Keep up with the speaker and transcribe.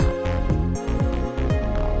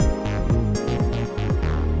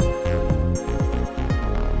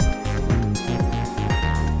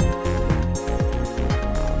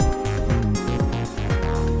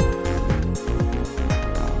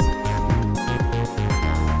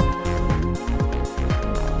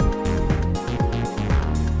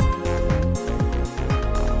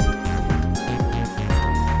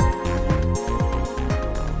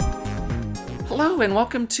and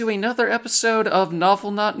welcome to another episode of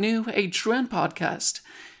Novel Not New, a True End podcast.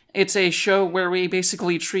 It's a show where we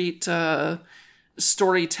basically treat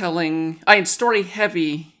story-heavy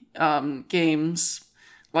games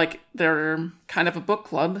like they're kind of a book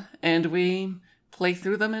club, and we play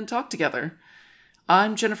through them and talk together.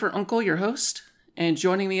 I'm Jennifer Uncle, your host, and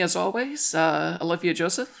joining me as always, Olivia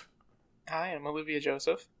Joseph. Hi, I'm Olivia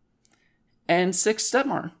Joseph. And Six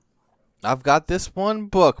Detmar. I've got this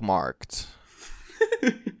one bookmarked.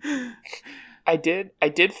 I did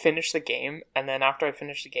finish the game, and then after I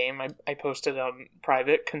finished the game, I posted on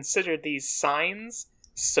private, consider these signs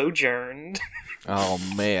sojourned. Oh,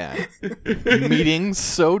 man. Meeting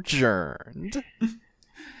sojourned.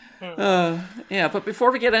 Yeah, but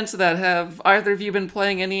before we get into that, have either of you been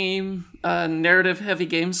playing any narrative-heavy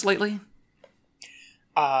games lately?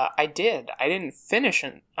 I did. I didn't finish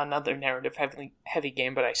another narrative-heavy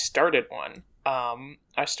game, but I started one.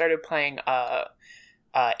 I started playing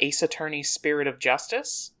Ace Attorney Spirit of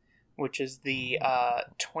Justice, which is the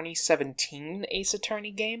 2017 Ace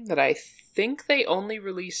Attorney game that I think they only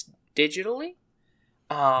released digitally.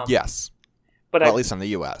 Yes. But at least in the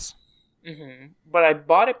US. Mm-hmm. But I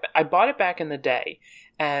bought it back in the day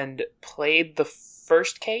and played the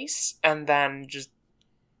first case and then just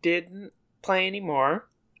didn't play anymore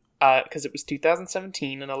because it was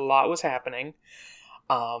 2017 and a lot was happening.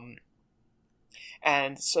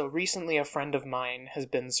 And so recently a friend of mine has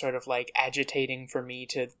been sort of like agitating for me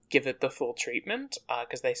to give it the full treatment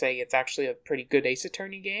because they say it's actually a pretty good Ace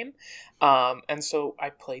Attorney game. And so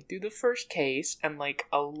I played through the first case and like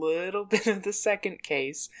a little bit of the second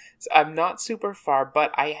case. So I'm not super far,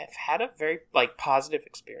 but I have had a very like positive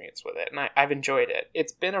experience with it and I've enjoyed it.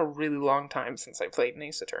 It's been a really long time since I played an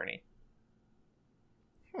Ace Attorney.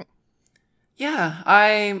 Yeah,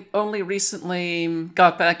 I only recently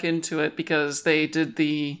got back into it because they did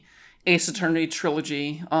the Ace Attorney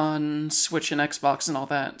trilogy on Switch and Xbox and all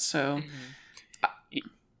that, so...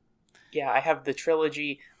 Yeah, I have the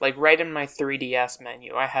trilogy, like, right in my 3DS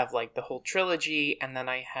menu. I have, like, the whole trilogy, and then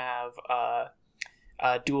I have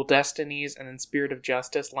Dual Destinies and then Spirit of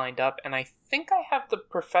Justice lined up, and I think I have the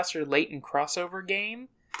Professor Layton crossover game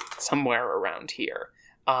somewhere around here.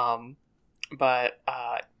 But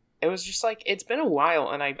it was just like, it's been a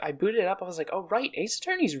while, and I booted it up, I was like, oh right, Ace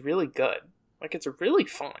Attorney's really good. Like, it's really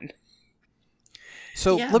fun.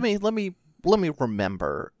 So Yeah. let me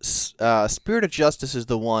remember. Spirit of Justice is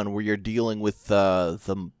the one where you're dealing with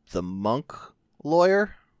the monk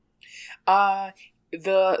lawyer?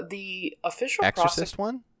 The official Exorcist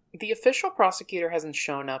one? The official prosecutor hasn't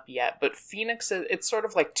shown up yet, but Phoenix, it's sort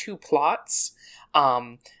of like two plots,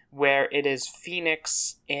 where it is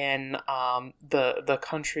Phoenix in the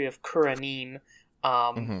country of Kuranin,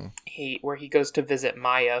 where he goes to visit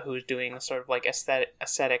Maya, who's doing a sort of like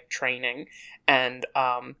aesthetic training, and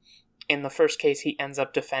in the first case he ends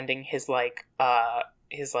up defending his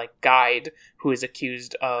guide who is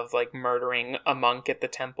accused of like murdering a monk at the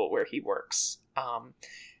temple where he works,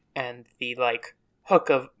 and the hook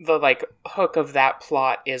of that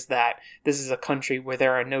plot is that this is a country where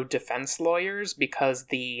there are no defense lawyers because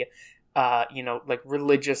the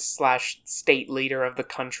religious / state leader of the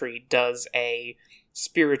country does a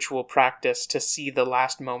spiritual practice to see the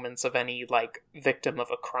last moments of any victim of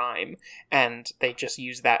a crime, and they just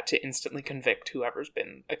use that to instantly convict whoever's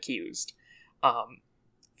been accused.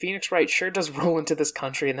 Phoenix Wright sure does roll into this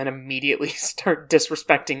country and then immediately start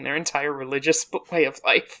disrespecting their entire religious way of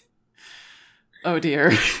life. Oh dear.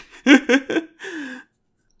 He's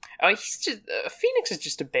just Phoenix is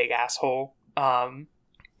just a big asshole.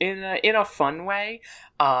 In a fun way.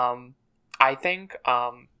 I think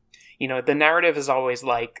the narrative is always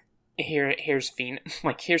like here's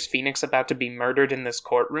Phoenix about to be murdered in this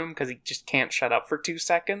courtroom because he just can't shut up for 2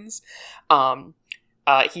 seconds.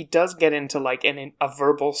 He does get into a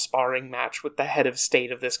verbal sparring match with the head of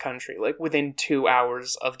state of this country within 2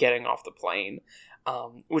 hours of getting off the plane.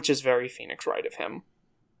 Which is very Phoenix Wright of him.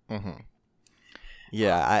 Mm-hmm.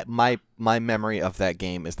 Yeah, my memory of that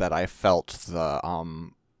game is that I felt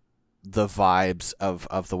the vibes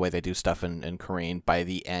of the way they do stuff in Korean. By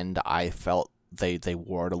the end, I felt they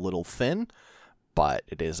wore it a little thin, but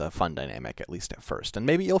it is a fun dynamic, at least at first, and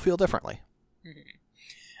maybe you'll feel differently. Mm-hmm.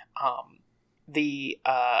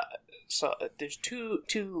 So there's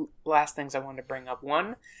two last things I wanted to bring up.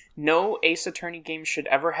 One, no Ace Attorney game should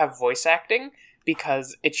ever have voice acting,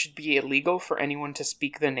 because it should be illegal for anyone to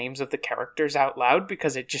speak the names of the characters out loud,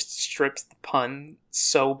 because it just strips the pun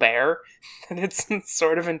so bare that it's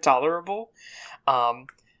sort of intolerable.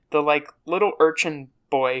 The little urchin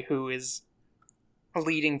boy who is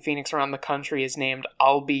leading Phoenix around the country is named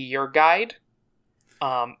I'll Be Your Guide.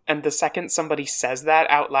 And the second somebody says that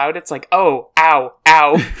out loud, it's like, oh, ow,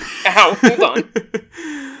 ow, ow, hold on.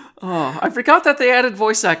 Oh, I forgot that they added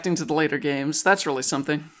voice acting to the later games. That's really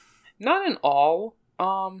something. Not in all.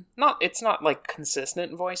 It's not like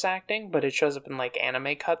consistent voice acting, but it shows up in like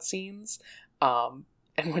anime cutscenes.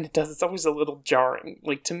 And when it does, it's always a little jarring.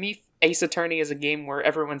 Like, to me, Ace Attorney is a game where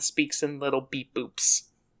everyone speaks in little beep boops.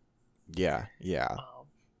 Yeah.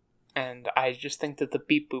 And I just think that the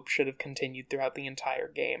beep boop should have continued throughout the entire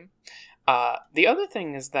game. The other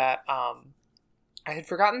thing is that I had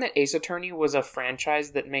forgotten that Ace Attorney was a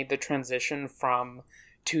franchise that made the transition from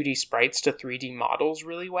 2D sprites to 3D models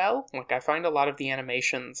really well. Like, I find a lot of the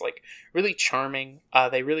animations, like, really charming.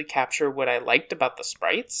 They really capture what I liked about the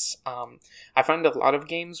sprites. I find a lot of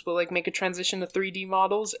games will, like, make a transition to 3D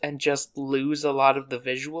models and just lose a lot of the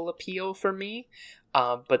visual appeal for me.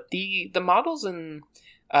 But the models in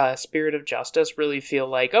Spirit of Justice really feel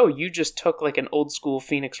like, oh, you just took, like, an old-school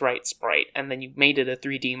Phoenix Wright sprite, and then you made it a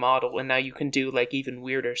 3D model, and now you can do, like, even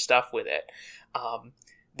weirder stuff with it.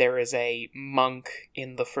 There is a monk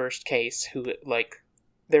in the first case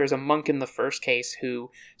who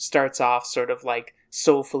starts off sort of like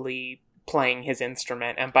soulfully playing his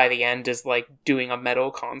instrument, and by the end is like doing a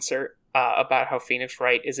metal concert about how Phoenix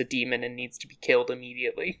Wright is a demon and needs to be killed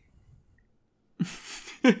immediately.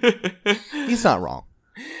 He's not wrong.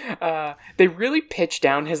 They really pitch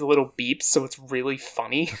down his little beeps, so it's really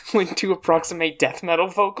funny, like, to approximate death metal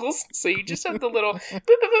vocals. So you just have the little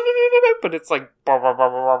but it's like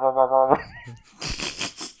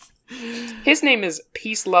his name is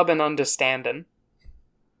Peace, Love, and Understanding.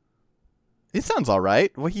 It sounds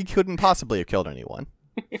alright. Well, he couldn't possibly have killed anyone.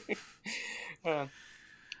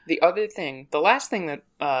 The last thing that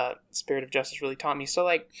Spirit of Justice really taught me, so,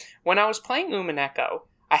 like, when I was playing Umineko,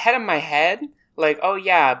 I had in my head, like, oh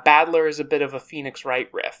yeah, Battler is a bit of a Phoenix Wright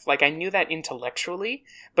riff. Like, I knew that intellectually,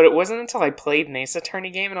 but it wasn't until I played an Ace Attorney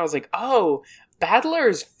game and I was like, oh, Battler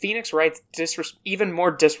is Phoenix Wright's even more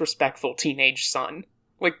disrespectful teenage son.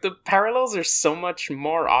 Like, the parallels are so much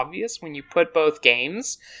more obvious when you put both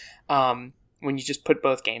games, when you just put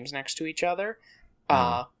both games next to each other.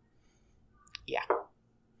 Yeah.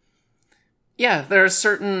 Yeah, there are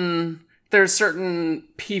certain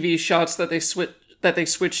PV shots that they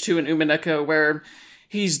switch to in Umineko where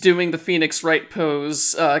he's doing the Phoenix Wright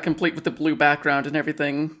pose, complete with the blue background and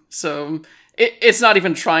everything. So it's not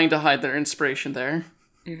even trying to hide their inspiration there.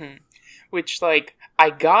 Mm-hmm. Which, like,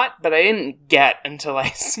 I got, but I didn't get until I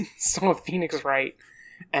saw Phoenix Wright.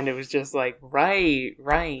 And it was just like, right,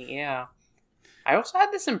 yeah. I also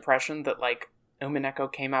had this impression that, like,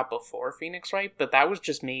 Umineko came out before Phoenix Wright, but that was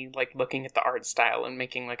just me, like, looking at the art style and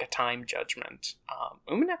making, like, a time judgment.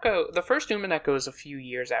 The first Umineko is a few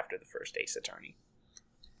years after the first Ace Attorney.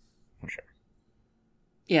 For sure.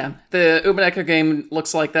 Yeah, the Umineko game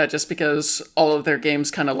looks like that just because all of their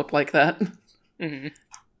games kind of look like that. Mm-hmm.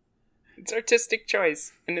 It's artistic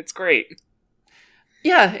choice, and it's great.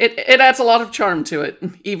 Yeah, it adds a lot of charm to it,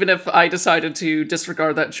 even if I decided to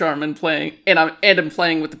disregard that charm and I'm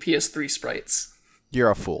playing with the PS3 sprites.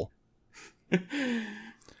 You're a fool.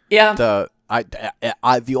 Yeah. I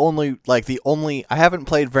haven't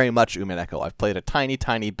played very much Umineko. I've played a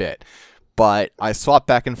tiny bit, but I swap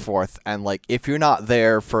back and forth, and, like, if you're not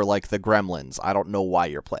there for, like, the gremlins, I don't know why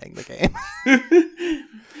you're playing the game.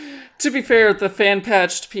 To be fair, the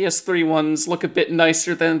fan-patched PS3 ones look a bit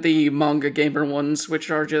nicer than the Manga Gamer ones, which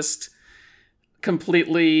are just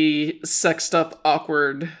completely sexed up,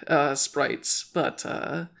 awkward sprites. But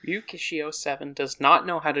Ryu Kishio 7 does not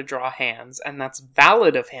know how to draw hands, and that's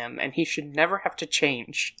valid of him, and he should never have to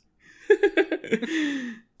change.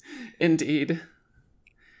 Indeed.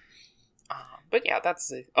 But yeah, that's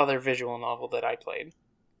the other visual novel that I played.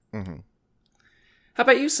 Mm-hmm. How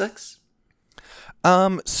about you, Six?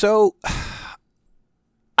 So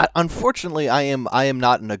unfortunately, I am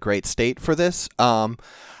not in a great state for this.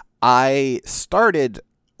 I started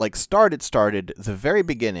the very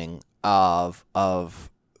beginning of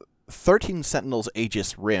 13 Sentinels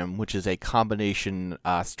Aegis Rim, which is a combination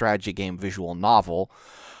strategy game visual novel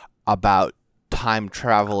about time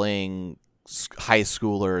traveling high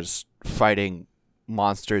schoolers fighting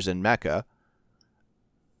monsters in mecha.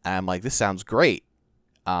 And I'm like, this sounds great.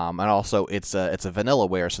 And also it's a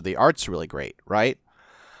Vanillaware, so the art's really great, right?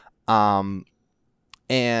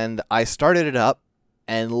 And I started it up,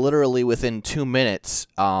 and literally within 2 minutes,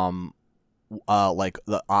 like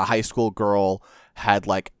a high school girl had,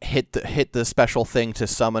 like, hit the special thing to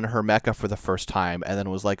summon her mecha for the first time, and then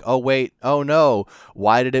was like, oh wait, oh no,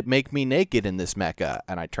 why did it make me naked in this mecha?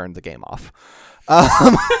 And I turned the game off.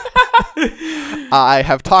 I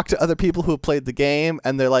have talked to other people who have played the game,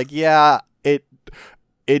 and they're like, yeah,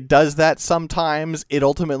 it does that sometimes. It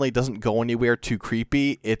ultimately doesn't go anywhere too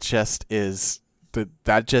creepy. It just is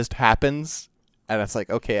that just happens, and it's like,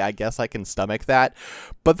 okay, I guess I can stomach that,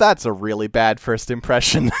 but that's a really bad first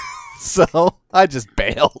impression. So I just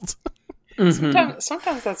bailed. Mm-hmm.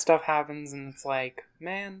 Sometimes that stuff happens, and it's like,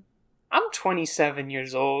 man, I'm 27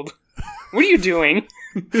 years old. What are you doing?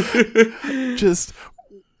 Just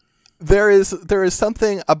there is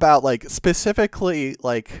something about, like, specifically,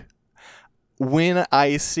 like, when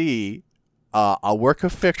I see a work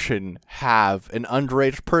of fiction have an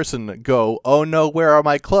underage person go, "Oh no, where are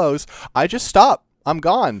my clothes?" I just stop. I'm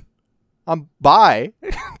gone. I'm bye.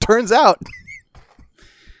 Turns out.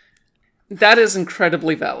 That is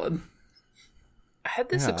incredibly valid. I had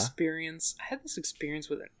this experience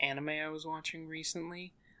with an anime I was watching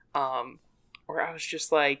recently, where I was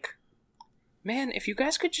just like, man, if you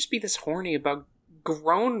guys could just be this horny about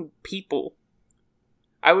grown people,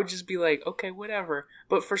 I would just be like, okay, whatever.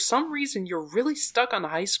 But for some reason, you're really stuck on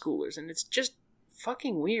high schoolers, and it's just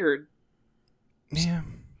fucking weird. Yeah,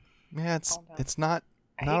 it's not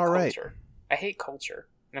all right. I hate culture,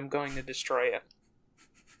 and I'm going to destroy it.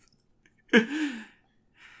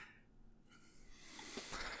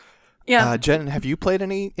 Yeah. Jen, have you played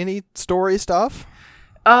any story stuff?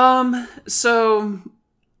 So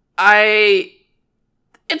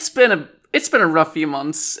it's been a rough few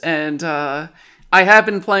months, and I have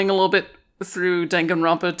been playing a little bit through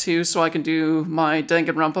Danganronpa too, so I can do my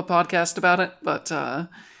Danganronpa podcast about it, but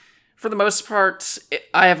for the most part,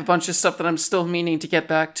 I have a bunch of stuff that I'm still meaning to get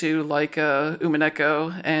back to, like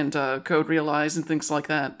Umineko and Code Realize and things like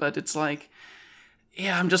that, but it's like,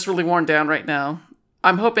 yeah, I'm just really worn down right now.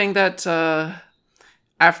 I'm hoping that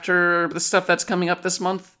after the stuff that's coming up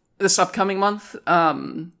this upcoming month,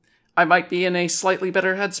 I might be in a slightly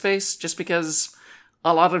better headspace, just because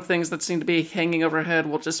a lot of things that seem to be hanging overhead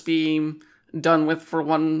will just be done with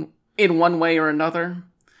in one way or another.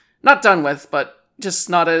 Not done with, but just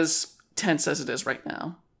not as tense as it is right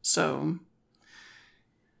now. So,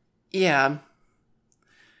 yeah.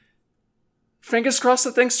 Fingers crossed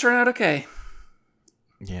that things turn out okay.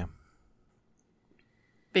 Yeah.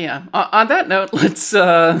 But yeah, on that note, let's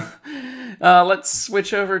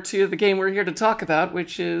switch over to the game we're here to talk about,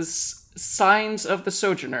 which is Signs of the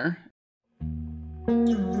Sojourner.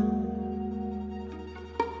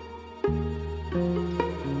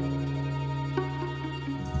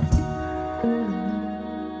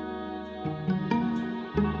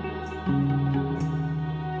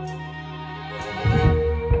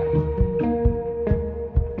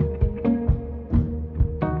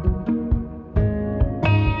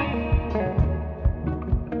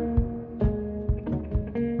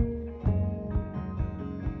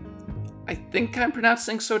 I think I'm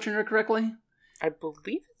pronouncing Sojourner correctly. I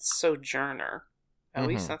believe it's Sojourner. At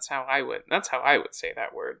least that's how I would say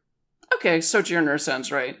that word. Okay, Sojourner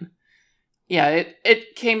sounds right. Yeah,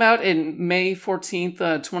 it came out in May 14th,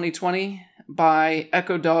 2020 by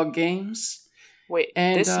Echo Dog Games. Wait,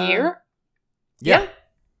 and, this year? Yeah.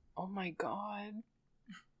 Oh my god.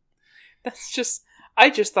 I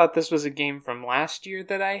just thought this was a game from last year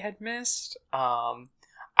that I had missed. I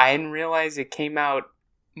didn't realize it came out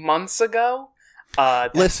months ago.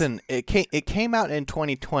 Listen, it came out in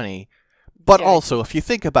 2020, but also, if you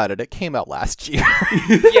think about it, it came out last year.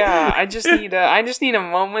 Yeah, I just need a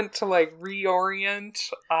moment to, like, reorient.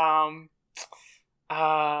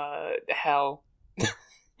 Hell.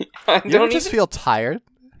 You just feel tired?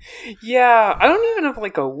 Yeah, I don't even have,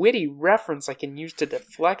 like, a witty reference I can use to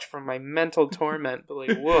deflect from my mental torment, but,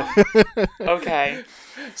 like, woof. Okay.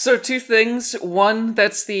 So, two things. One,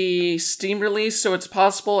 that's the Steam release, so it's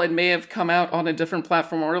possible it may have come out on a different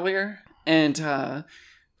platform earlier. And,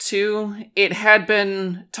 two, it had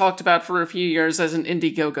been talked about for a few years as an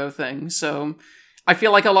Indiegogo thing, so I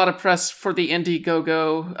feel like a lot of press for the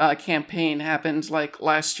Indiegogo campaign happened, like,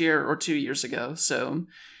 last year or 2 years ago, so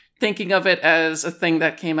thinking of it as a thing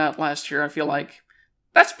that came out last year, I feel like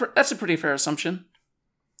that's a pretty fair assumption.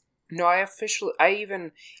 No, I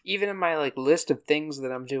even in my, like, list of things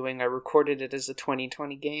that I'm doing, I recorded it as a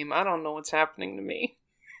 2020 game. I don't know what's happening to me.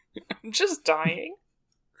 I'm just dying.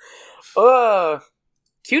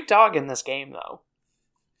 Cute dog in this game, though.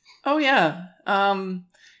 Oh yeah.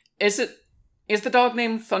 Is the dog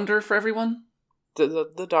named Thunder for everyone?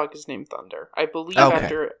 The dog is named Thunder. I believe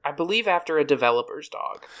after a developer's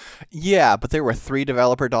dog. Yeah, but there were 3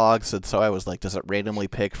 developer dogs, and so I was like, does it randomly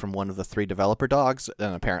pick from one of the 3 developer dogs?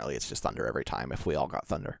 And apparently it's just Thunder every time if we all got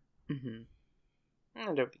Thunder. Mm-hmm. That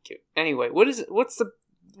would be cute. Anyway, what's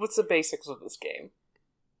the basics of this game?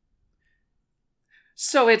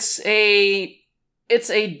 So it's a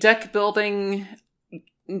deck building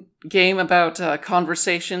game about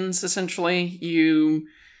conversations. Essentially,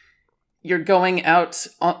 you're going out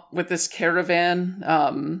with this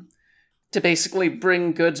caravan to basically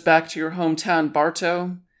bring goods back to your hometown,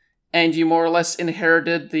 Barto, and you more or less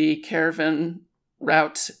inherited the caravan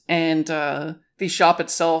route and the shop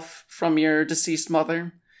itself from your deceased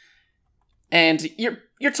mother. And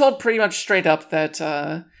you're told pretty much straight up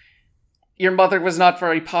that your mother was not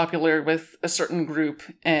very popular with a certain group,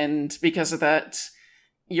 and because of that,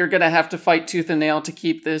 you're gonna have to fight tooth and nail to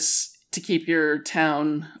keep your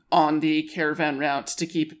town on the caravan route,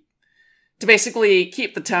 to basically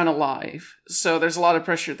keep the town alive. So there's a lot of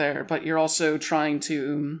pressure there, but you're also going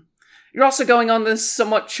on this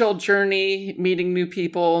somewhat chill journey, meeting new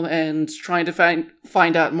people, and trying to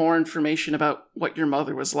find out more information about what your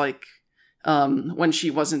mother was like when she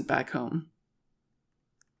wasn't back home.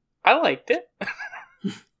 I liked it.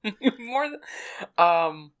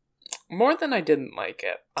 More than I didn't like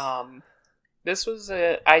it. I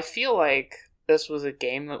feel like this was a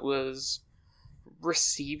game that was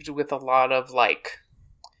received with a lot of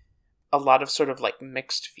sort of like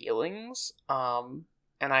mixed feelings.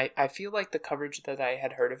 And I feel like the coverage that I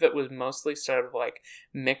had heard of it was mostly sort of like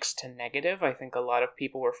mixed to negative. I think a lot of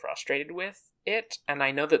people were frustrated with it, and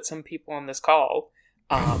I know that some people on this call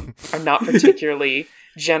are not particularly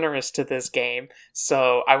generous to this game.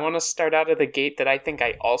 So I want to start out of the gate that I think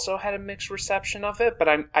I also had a mixed reception of it, but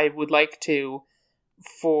I would like to,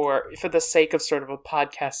 for the sake of sort of a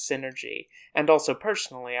podcast synergy, and also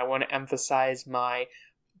personally, I want to emphasize my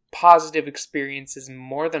positive experiences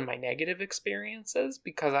more than my negative experiences,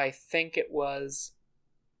 because I think it was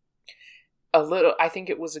a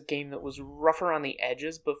game that was rougher on the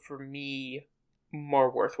edges, but for me,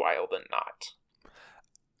 more worthwhile than not.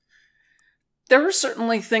 There were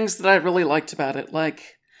certainly things that I really liked about it.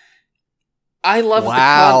 Like, I love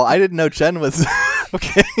Wow, I didn't know Jen was...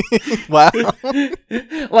 Okay. Wow.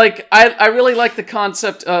 Like, I really like the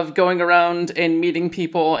concept of going around and meeting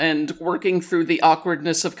people and working through the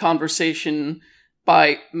awkwardness of conversation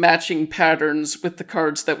by matching patterns with the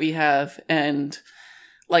cards that we have. And,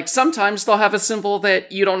 like, sometimes they'll have a symbol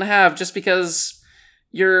that you don't have just because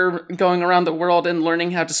you're going around the world and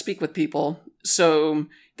learning how to speak with people. So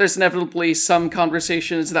there's inevitably some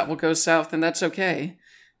conversations that will go south, and that's okay.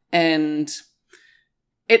 And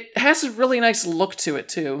it has a really nice look to it,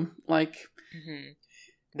 too. Like, mm-hmm.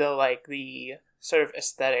 The sort of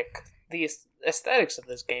the aesthetics of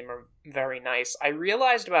this game are very nice. I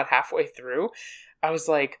realized about halfway through, I was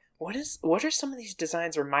like, what are some of these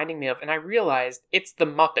designs reminding me of? And I realized it's the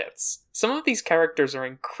Muppets. Some of these characters are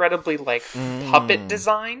incredibly, like, puppet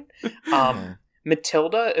design.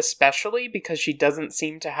 Matilda, especially, because she doesn't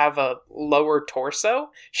seem to have a lower torso.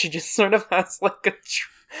 She just sort of has, like,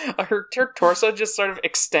 her torso just sort of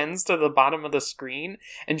extends to the bottom of the screen,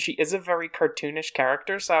 and she is a very cartoonish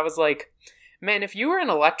character, so I was like, man, if you were in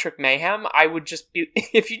Electric Mayhem, I would just be...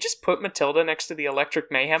 If you just put Matilda next to the Electric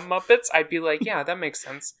Mayhem Muppets, I'd be like, yeah, that makes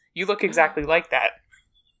sense. You look exactly like that.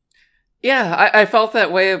 Yeah, I felt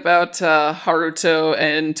that way about Haruto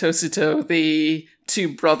and Tosuto, the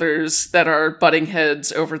two brothers that are butting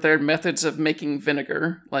heads over their methods of making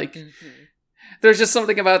vinegar. Like, there's just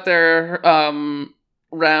something about their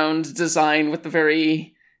round design with the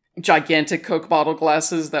very gigantic Coke bottle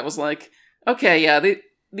glasses that was like, okay, yeah,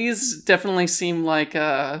 these definitely seem like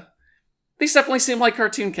cartoon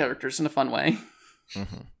characters in a fun way.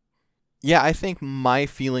 Mm-hmm. Yeah, I think my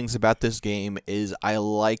feelings about this game is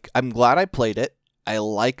I'm glad I played it. I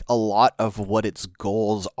like a lot of what its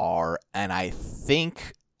goals are, and I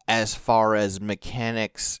think as far as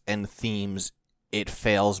mechanics and themes, it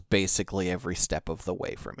fails basically every step of the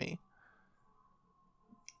way for me.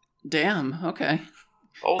 Damn, okay.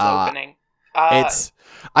 Old opening. It's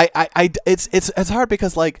hard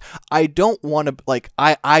because, like, I don't want to, like,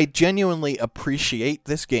 I genuinely appreciate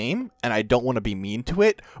this game and I don't want to be mean to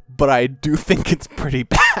it, but I do think it's pretty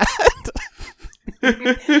bad.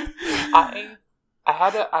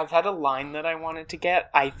 I've had a line that I wanted to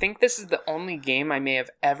get. I think this is the only game I may have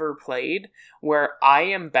ever played where I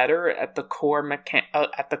am better at the core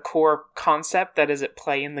at the core concept that is at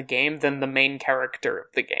play in the game than the main character of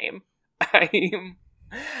the game.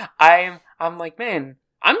 I'm like, man,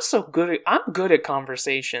 I'm good at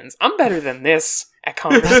conversations. I'm better than this at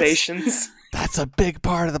conversations. That's a big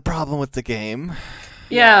part of the problem with the game.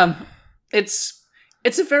 Yeah, it's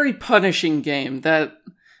a very punishing game that,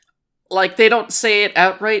 like, they don't say it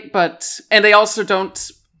outright, and they also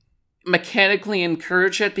don't mechanically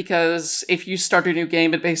encourage it, because if you start a new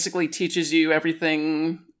game, it basically teaches you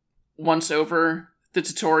everything once over, the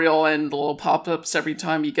tutorial and the little pop-ups every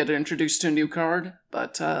time you get introduced to a new card.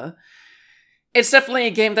 But It's definitely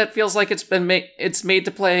a game that feels like it's made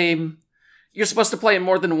to play. You're supposed to play it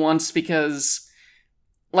more than once because,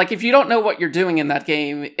 like, if you don't know what you're doing in that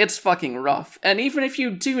game, it's fucking rough. And even if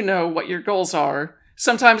you do know what your goals are,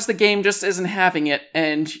 sometimes the game just isn't having it,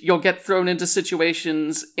 and you'll get thrown into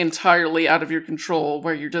situations entirely out of your control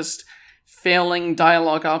where you're just failing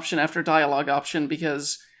dialogue option after dialogue option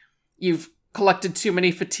because you've collected too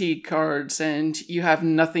many fatigue cards and you have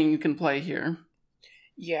nothing you can play here.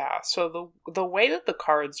 Yeah, so the way that the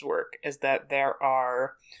cards work is that there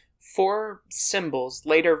are 4 symbols,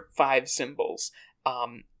 later 5 symbols,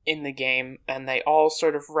 in the game, and they all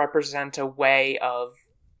sort of represent a way of,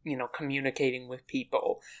 communicating with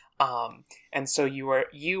people. And so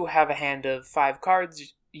you have a hand of 5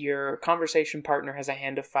 cards, your conversation partner has a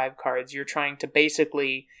hand of 5 cards. You're trying to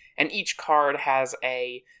basically, and each card has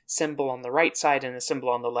a symbol on the right side and a symbol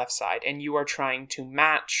on the left side, and you are trying to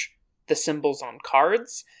match the symbols on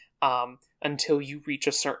cards until you reach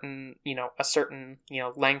a certain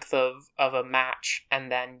length of a match,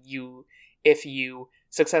 and then if you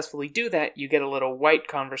successfully do that, you get a little white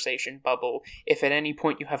conversation bubble. If at any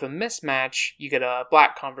point you have a mismatch, you get a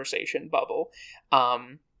black conversation bubble.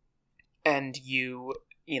 And and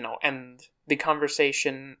the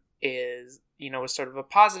conversation is sort of a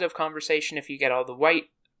positive conversation if you get all the white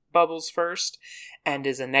bubbles first, and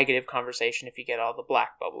is a negative conversation if you get all the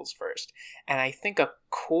black bubbles first. And I think a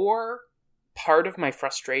core part of my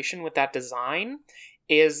frustration with that design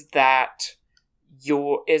is that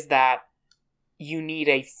you need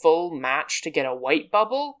a full match to get a white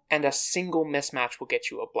bubble, and a single mismatch will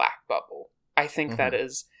get you a black bubble. I think that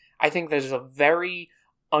is a very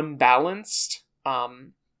unbalanced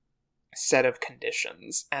set of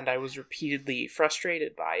conditions, and I was repeatedly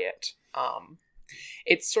frustrated by it.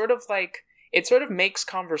 It sort of makes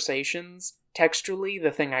conversations textually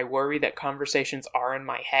the thing I worry that conversations are in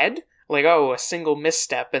my head. Like, oh, a single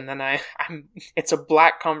misstep, and then it's a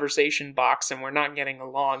black conversation box, and we're not getting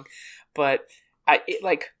along. But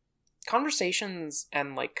conversations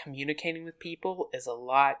and communicating with people is a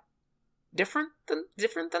lot different than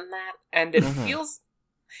that, and it feels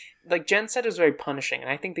like Jen said, is very punishing, and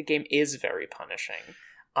I think the game is very punishing.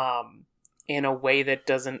 In a way that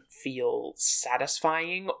doesn't feel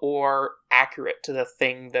satisfying or accurate to the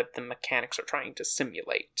thing that the mechanics are trying to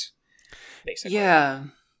simulate, basically. Yeah,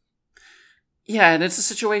 and it's a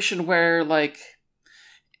situation where,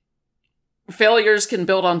 failures can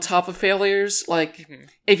build on top of failures.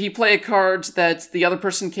 If you play a card that the other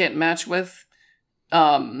person can't match with,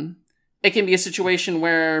 it can be a situation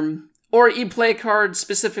where... Or you play a card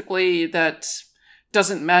specifically that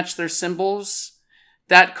doesn't match their symbols...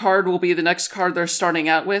 That card will be the next card they're starting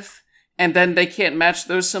out with, and then they can't match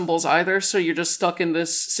those symbols either, so you're just stuck in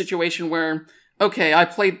this situation where, okay, I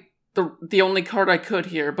played the only card I could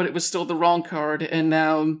here, but it was still the wrong card, and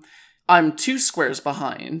now I'm 2 squares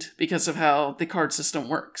behind because of how the card system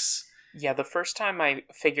works. Yeah, the first time I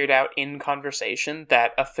figured out in conversation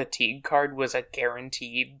that a fatigue card was a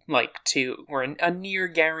guaranteed, or a near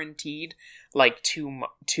guaranteed,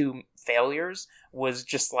 2 failures was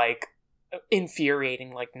just, infuriating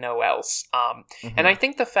like no else. And I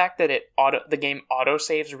think the fact that the game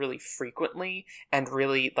autosaves really frequently and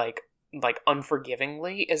really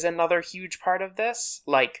unforgivingly is another huge part of this.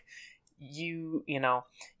 You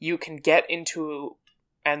can get into,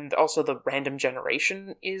 and also the random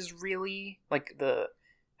generation is really how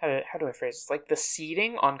do I phrase this? The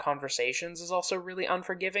seeding on conversations is also really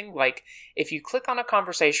unforgiving. If you click on a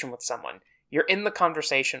conversation with someone, you're in the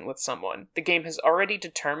conversation with someone. The game has already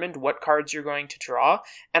determined what cards you're going to draw,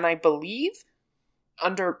 and I believe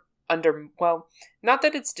not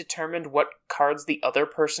that it's determined what cards the other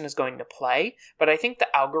person is going to play, but I think the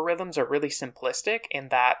algorithms are really simplistic in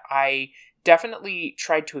that I definitely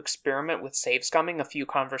tried to experiment with save scumming a few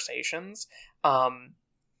conversations, and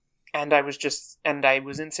I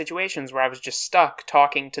was in situations where I was just stuck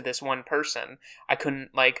talking to this one person. I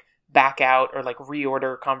couldn't back out or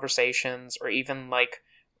reorder conversations or even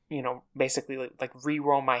basically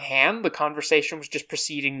re-roll my hand. The conversation was just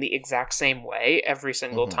proceeding the exact same way every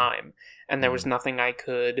single time, and there was nothing I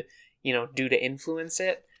could do to influence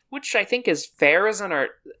it, which I think is fair as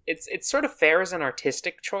it's sort of fair as an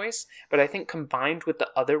artistic choice, but I think combined with the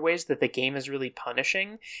other ways that the game is really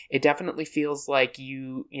punishing, it definitely feels like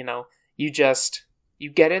you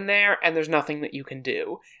get in there and there's nothing that you can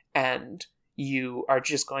do, and you are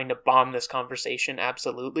just going to bomb this conversation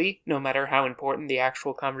absolutely, no matter how important the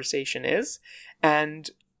actual conversation is.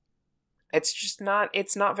 And it's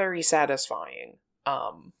not very satisfying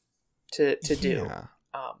to do.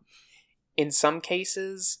 In some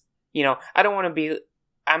cases, I don't want to be,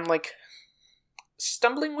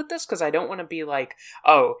 stumbling with this because I don't want to be like,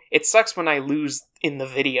 oh, it sucks when I lose in the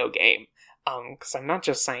video game. Because I'm not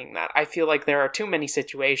just saying that. I feel like there are too many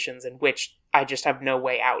situations in which I just have no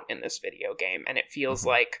way out in this video game, and it feels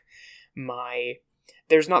like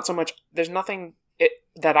there's nothing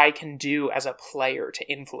that I can do as a player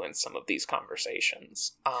to influence some of these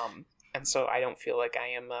conversations. And so I don't feel like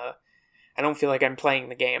I don't feel like I'm playing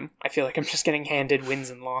the game. I feel like I'm just getting handed wins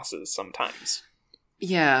and losses sometimes.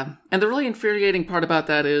 Yeah, and the really infuriating part about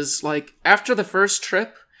that is, like, after the first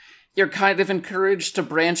trip, you're kind of encouraged to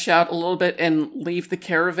branch out a little bit and leave the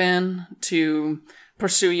caravan to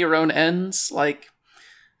pursue your own ends. Like,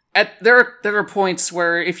 there are points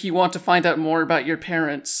where if you want to find out more about your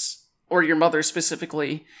parents, or your mother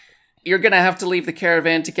specifically, you're gonna have to leave the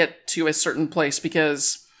caravan to get to a certain place,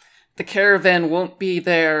 because the caravan won't be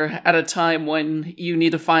there at a time when you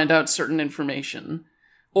need to find out certain information.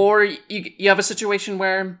 Or you have a situation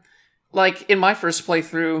where, like, in my first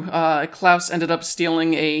playthrough, Klaus ended up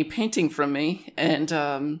stealing a painting from me, and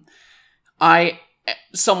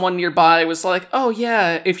someone nearby was like, oh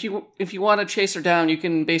yeah, if you want to chase her down, you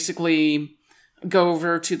can basically go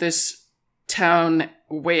over to this town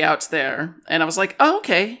way out there. And I was like, oh,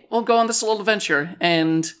 okay, we'll go on this little adventure.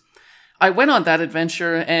 And I went on that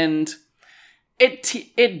adventure, and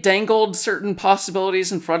it dangled certain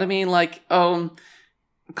possibilities in front of me, like, oh,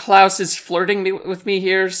 Klaus is flirting with me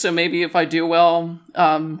here, so maybe if I do well,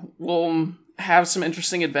 we'll have some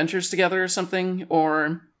interesting adventures together or something.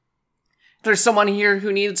 Or there's someone here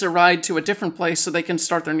who needs a ride to a different place so they can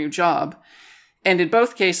start their new job. And in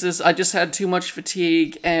both cases, I just had too much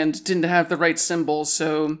fatigue and didn't have the right symbols,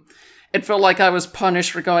 so it felt like I was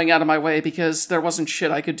punished for going out of my way because there wasn't shit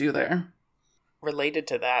I could do there. Related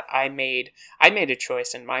to that, I made a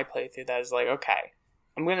choice in my playthrough that is like, okay,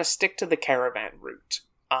 I'm going to stick to the caravan route.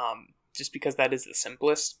 Just because that is the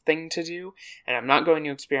simplest thing to do, and I'm not going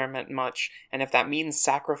to experiment much, and if that means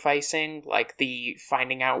sacrificing, like, the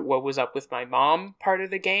finding out what was up with my mom part of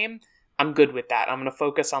the game, I'm good with that. I'm going to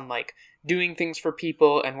focus on, like, doing things for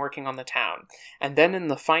people and working on the town. And then in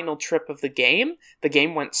the final trip of the game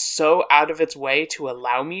went so out of its way to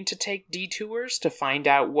allow me to take detours to find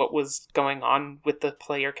out what was going on with the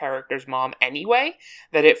player character's mom anyway,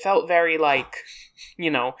 that it felt very, like,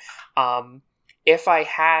 if I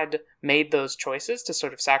had made those choices to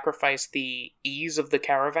sort of sacrifice the ease of the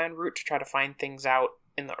caravan route to try to find things out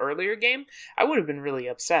in the earlier game, I would have been really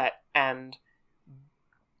upset. And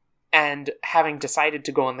having decided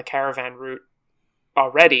to go on the caravan route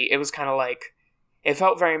already, it was kind of like, it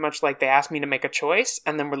felt very much like they asked me to make a choice,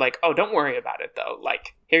 and then we're like, oh, don't worry about it, though.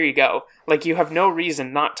 Like, here you go. Like, you have no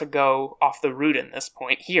reason not to go off the route in this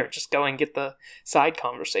point. Here, just go and get the side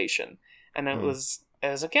conversation. And it was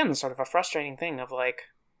again sort of a frustrating thing of, like,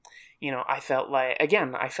 I felt like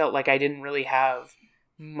I didn't really have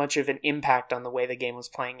much of an impact on the way the game was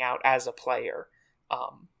playing out as a player.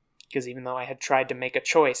 Because even though I had tried to make a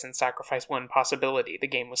choice and sacrifice one possibility, the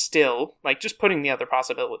game was still, like, just putting the other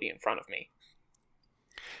possibility in front of me.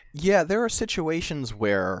 Yeah, there are situations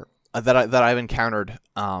where that I've encountered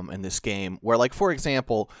in this game where, like, for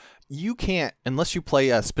example, you can't, unless you play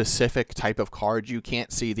a specific type of card, you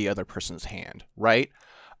can't see the other person's hand, right?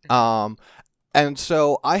 And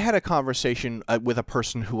so I had a conversation with a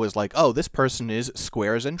person who was like, oh, this person is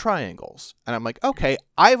squares and triangles. And I'm like, okay,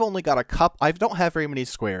 I've only got I don't have very many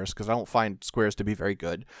squares because I don't find squares to be very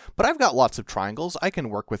good, but I've got lots of triangles. I can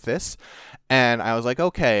work with this. And I was like,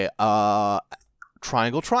 okay,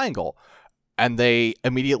 triangle, triangle. And they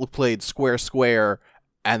immediately played square, square.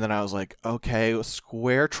 And then I was like, okay,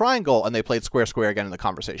 square, triangle. And they played square, square again, and the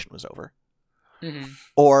conversation was over. Mm-hmm.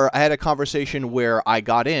 Or I had a conversation where I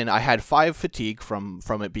got in, I had 5 fatigue from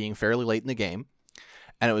it being fairly late in the game,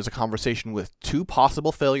 and it was a conversation with 2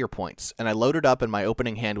 possible failure points, and I loaded up and my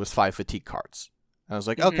opening hand was 5 fatigue cards. And I was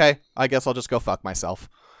like, okay, I guess I'll just go fuck myself.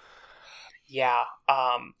 Yeah,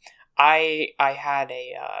 I had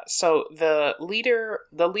so the leader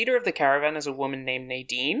of the caravan is a woman named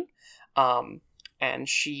Nadine, and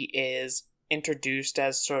she is introduced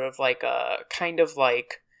as sort of like a kind of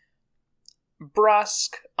like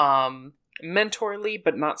brusque, mentorly,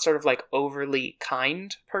 but not sort of like overly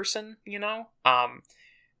kind person,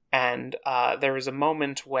 and there is a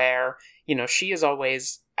moment where, she is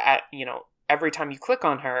always at, every time you click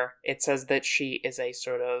on her, it says that she is a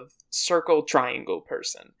sort of circle triangle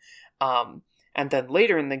person. And then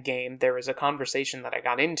later in the game, there was a conversation that I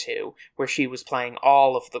got into where she was playing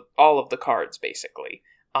all of the cards, basically.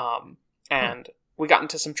 And we got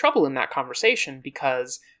into some trouble in that conversation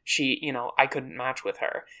because she, I couldn't match with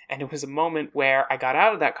her. And it was a moment where I got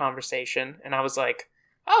out of that conversation and I was like,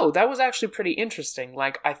 oh, that was actually pretty interesting.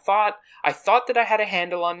 Like, I thought that I had a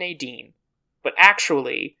handle on Nadine, but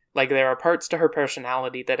actually, like, there are parts to her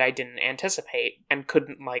personality that I didn't anticipate and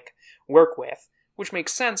couldn't, like, work with. Which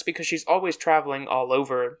makes sense because she's always traveling all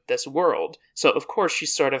over this world. So, of course, she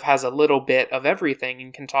sort of has a little bit of everything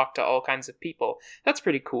and can talk to all kinds of people. That's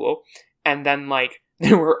pretty cool. And then, like,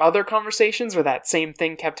 there were other conversations where that same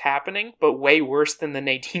thing kept happening, but way worse than the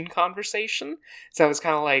Nadine conversation. So I was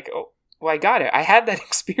kind of like, oh, well, I got it. I had that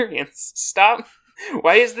experience. Stop.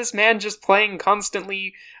 Why is this man just playing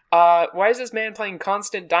constantly... why is this man playing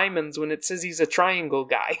constant diamonds when it says he's a triangle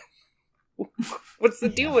guy? What's the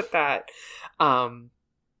deal with that?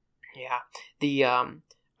 Yeah.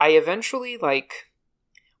 I eventually, like,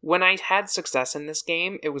 when I had success in this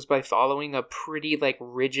game, it was by following a pretty, like,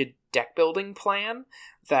 rigid deck building plan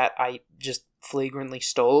that I just flagrantly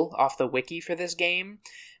stole off the wiki for this game,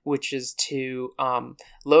 which is to,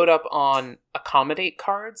 load up on accommodate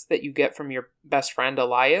cards that you get from your best friend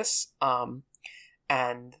Elias,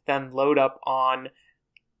 and then load up on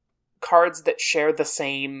cards that share the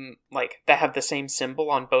same, like, that have the same symbol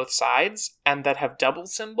on both sides and that have double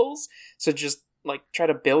symbols. So just, like, try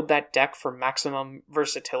to build that deck for maximum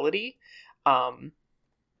versatility. And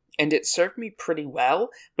it served me pretty well,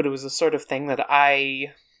 but it was a sort of thing that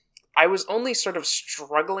I was only sort of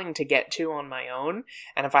struggling to get to on my own.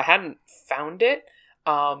 And if I hadn't found it,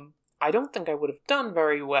 I don't think I would have done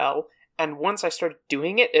very well. And once I started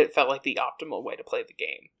doing it, it felt like the optimal way to play the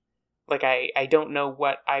game. Like, I don't know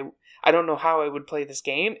I don't know how I would play this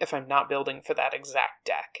game if I'm not building for that exact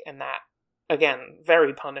deck. And that, again,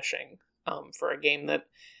 very punishing for a game that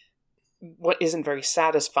isn't very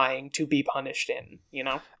satisfying to be punished in, you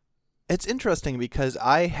know? It's interesting because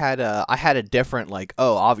I had a different, like,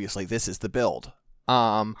 oh, obviously this is the build.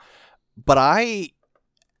 But I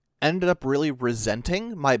ended up really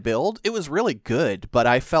resenting my build. It was really good, but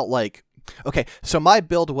I felt like, okay, so my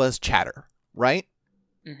build was Chatter, right?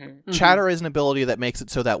 Mm-hmm. Chatter is an ability that makes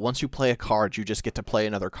it so that once you play a card, you just get to play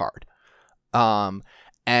another card.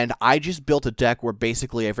 And I just built a deck where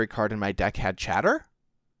basically every card in my deck had Chatter.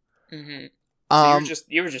 Mm-hmm. So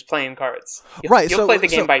you were just playing cards. Right. You'll play the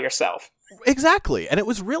game by yourself. Exactly. And it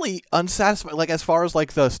was really unsatisfying. Like, as far as,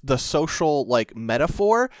 like, the social, like,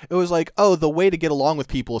 metaphor, it was like, oh, the way to get along with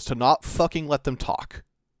people is to not fucking let them talk.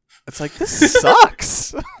 It's like, this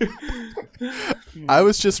sucks. I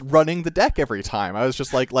was just running the deck every time. I was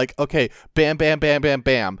just like, okay, bam, bam, bam, bam,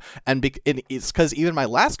 bam. And it's because even my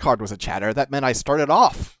last card was a Chatter. That meant I started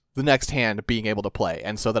off the next hand being able to play.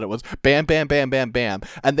 And so that it was bam, bam, bam, bam, bam.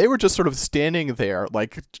 And they were just sort of standing there,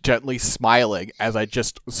 like, gently smiling as I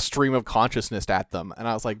just stream of consciousness at them. And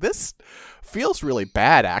I was like, this feels really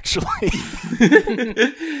bad, actually.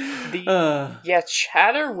 Yeah,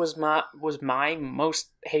 Chatter was my most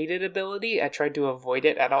hated ability. I tried to avoid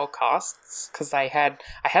it at all costs because I had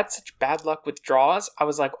such bad luck with draws. I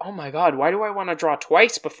was like, oh my god, why do I want to draw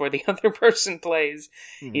twice before the other person plays?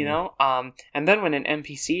 Mm-hmm. You know? And then when an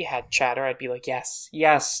NPC had Chatter, I'd be like, yes,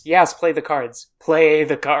 play the cards. Play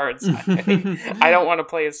the cards. I don't want to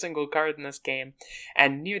play a single card in this game.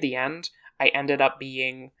 And near the end, I ended up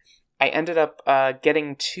getting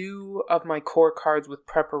 2 of my core cards with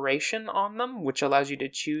preparation on them, which allows you to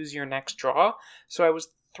choose your next draw. So I was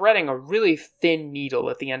threading a really thin needle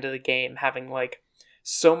at the end of the game, having, like,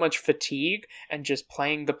 so much fatigue and just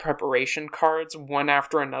playing the preparation cards one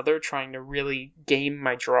after another, trying to really game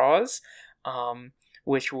my draws,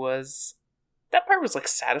 which was... That part was, like,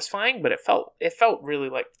 satisfying, but it felt really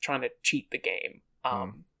like trying to cheat the game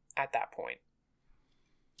at that point.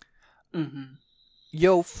 Mm-hmm.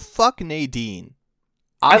 Yo, fuck Nadine.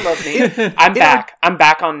 I love Nadine. I'm back. I'm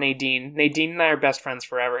back on Nadine. Nadine and I are best friends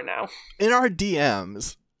forever now. In our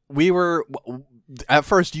DMs, we were... At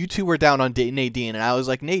first, you two were down on Nadine, and I was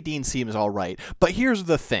like, Nadine seems alright. But here's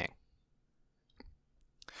the thing.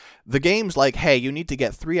 The game's like, hey, you need to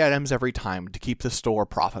get 3 items every time to keep the store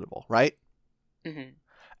profitable, right? Mm-hmm.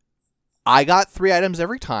 I got 3 items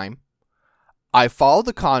every time. I followed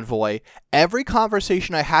the convoy. Every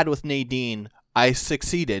conversation I had with Nadine, I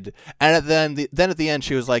succeeded. And then at the end,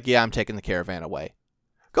 she was like, yeah, I'm taking the caravan away.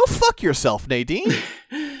 Go fuck yourself, Nadine.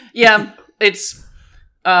 Yeah, it's...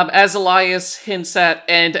 as Elias hints at,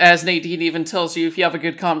 and as Nadine even tells you, if you have a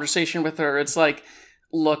good conversation with her, it's like,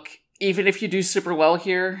 look, even if you do super well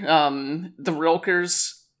here, the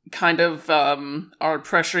Rilkers kind of are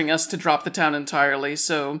pressuring us to drop the town entirely,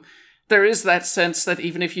 so there is that sense that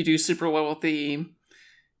even if you do super well with the...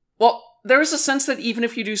 Well, there is a sense that even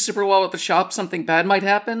if you do super well with the shop, something bad might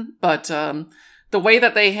happen, but the way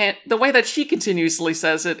that she continuously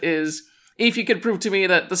says it is, if you could prove to me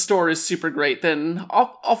that the store is super great, then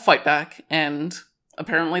I'll fight back, and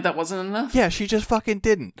apparently that wasn't enough. Yeah, she just fucking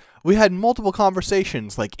didn't. We had multiple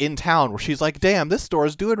conversations, like, in town where she's like, damn, this store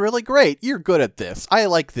is doing really great. You're good at this. I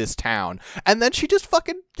like this town. And then she just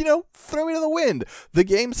fucking, threw me to the wind. The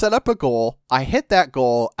game set up a goal. I hit that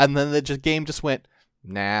goal. And then the game just went,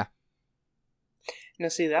 nah. Now,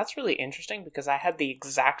 see, that's really interesting because I had the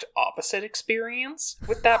exact opposite experience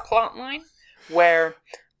with that plot line, where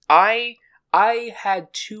I had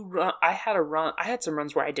some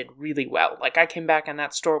runs where I did really well. Like, I came back and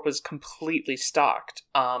that store was completely stocked.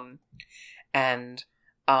 And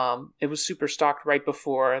it was super stocked right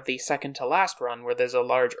before the second to last run, where there's a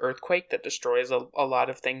large earthquake that destroys a lot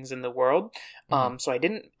of things in the world. So I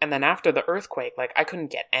didn't, and then after the earthquake, like, I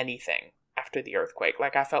couldn't get anything after the earthquake.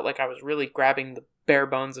 Like, I felt like I was really grabbing the bare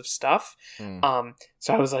bones of stuff.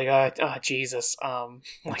 So I was like, Jesus.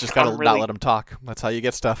 Like, just gotta not let them talk. That's how you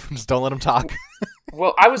get stuff. Just don't let them talk.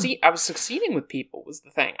 Well, I was succeeding with people, was the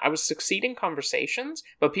thing. I was succeeding conversations,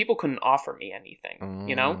 but people couldn't offer me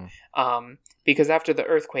anything, because after the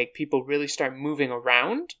earthquake, people really start moving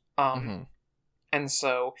around. And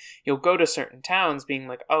so you'll go to certain towns being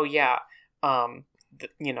like, oh yeah, I'm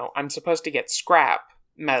supposed to get scrap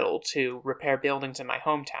metal to repair buildings in my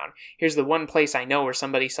hometown. Here's the one place I know where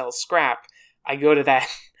somebody sells scrap. I go to that.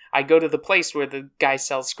 I go to the place where the guy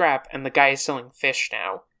sells scrap, and the guy is selling fish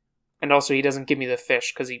now. And also, he doesn't give me the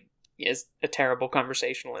fish because he is a terrible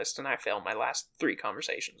conversationalist, and I failed my last 3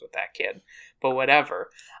 conversations with that kid. But whatever.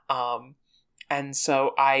 And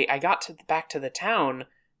so I got back to the town.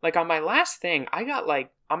 Like, on my last run,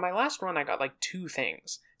 I got like 2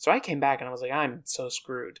 things. So I came back and I was like, I'm so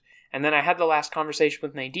screwed. And then I had the last conversation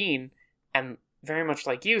with Nadine, and very much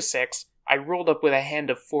like you, Six, I rolled up with a hand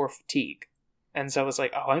of 4 fatigue. And so I was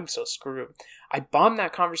like, oh, I'm so screwed. I bombed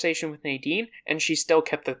that conversation with Nadine, and she still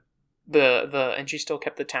kept the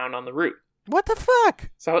town on the route. What the fuck?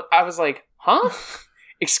 So I was like, huh?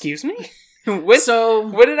 Excuse me?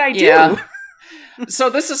 What did I do? Yeah. So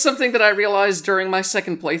this is something that I realized during my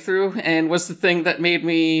second playthrough, and was the thing that made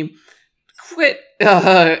me quit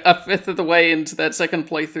a fifth of the way into that second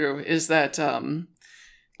playthrough, is that,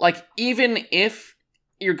 like, even if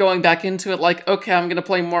you're going back into it like, okay, I'm going to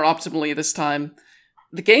play more optimally this time,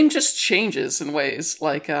 the game just changes in ways.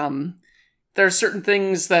 Like, there are certain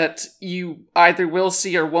things that you either will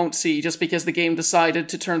see or won't see just because the game decided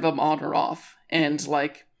to turn them on or off. And,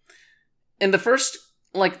 like, in the first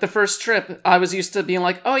trip, I was used to being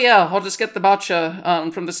like, oh yeah, I'll just get the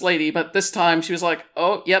matcha from this lady. But this time she was like,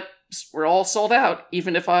 oh, yep, we're all sold out,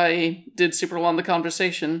 even if I did super well in the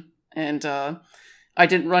conversation. And I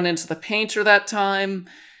didn't run into the painter that time.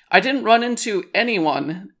 I didn't run into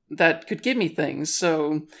anyone that could give me things.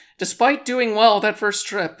 So despite doing well that first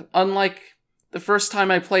trip, unlike the first time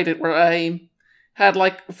I played it where I had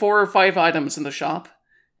like 4 or 5 items in the shop,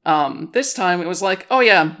 this time it was like, oh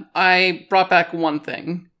yeah, I brought back 1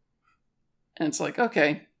 thing. And it's like,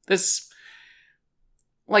 okay, this,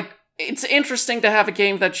 like, it's interesting to have a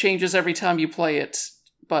game that changes every time you play it,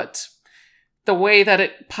 but the way that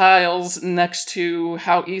it piles next to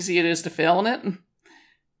how easy it is to fail in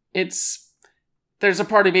it, there's a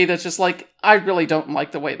part of me that's just like, I really don't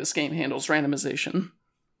like the way this game handles randomization.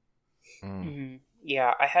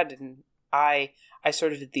 Yeah, I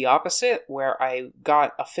sort of did the opposite, where I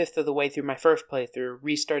got a fifth of the way through my first playthrough,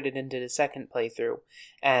 restarted into the second playthrough,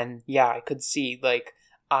 and yeah, I could see, like,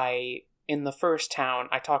 in the first town,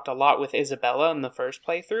 I talked a lot with Isabella in the first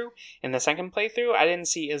playthrough. In the second playthrough, I didn't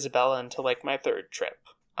see Isabella until, like, my 3rd trip.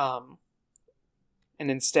 And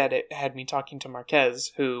instead it had me talking to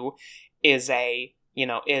Marquez, who is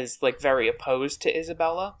like, very opposed to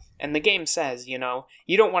Isabella. And the game says, you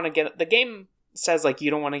don't want to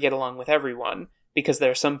get along with everyone, because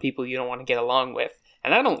there are some people you don't want to get along with.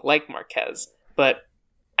 And I don't like Marquez, but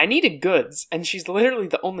I needed goods, and she's literally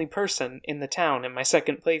the only person in the town in my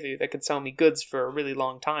second playthrough that could sell me goods for a really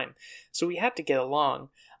long time. So we had to get along,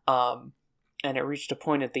 and it reached a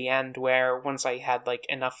point at the end where once I had, like,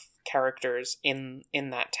 enough characters in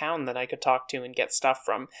that town that I could talk to and get stuff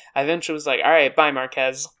from, I eventually was like, alright, bye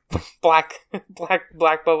Marquez. black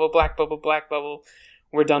bubble, black bubble, black bubble.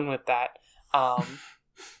 We're done with that.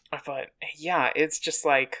 But yeah, it's just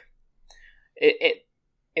like,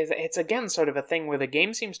 it's again sort of a thing where the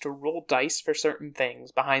game seems to roll dice for certain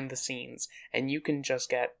things behind the scenes, and you can just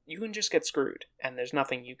get screwed, and there's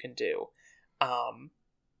nothing you can do.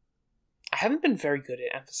 I haven't been very good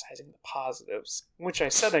at emphasizing the positives, which I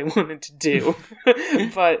said I wanted to do,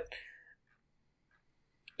 but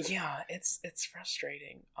yeah, it's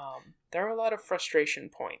frustrating. There are a lot of frustration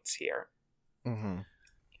points here. Mm-hmm.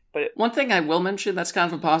 But one thing I will mention that's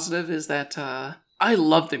kind of a positive is that I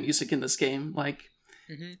love the music in this game. Like,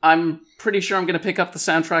 Mm-hmm. I'm pretty sure I'm going to pick up the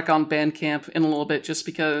soundtrack on Bandcamp in a little bit, just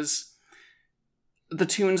because the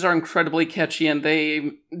tunes are incredibly catchy and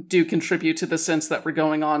they do contribute to the sense that we're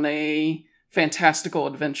going on a fantastical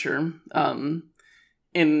adventure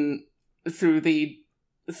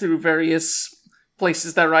through various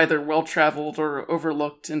places that are either well-traveled or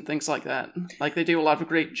overlooked and things like that. Like, they do a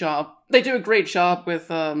great job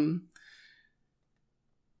with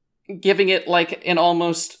giving it like an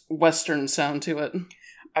almost Western sound to it.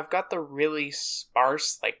 I've got the really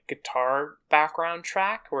sparse, like, guitar background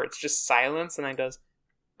track where it's just silence and then it goes,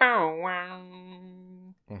 bow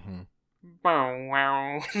wow, bow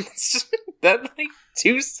wow. It's just that, like,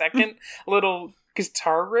 2-second little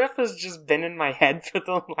guitar riff has just been in my head for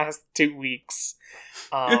the last 2 weeks.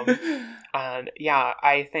 And yeah,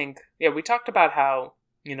 I think, we talked about how,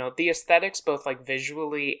 the aesthetics, both, like,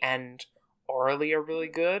 visually and orally, are really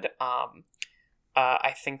good.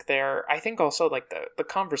 I think also, like, the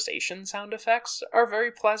conversation sound effects are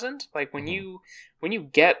very pleasant. Like, when you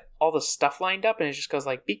get all the stuff lined up and it just goes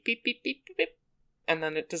like beep beep beep beep beep, beep, and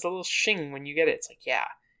then it does a little shing when you get it. It's like, yeah,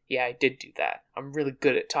 I did do that. I'm really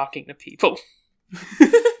good at talking to people.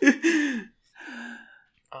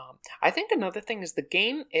 I think another thing is the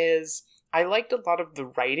game is, I liked a lot of the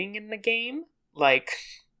writing in the game. Like,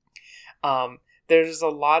 there's a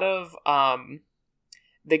lot of,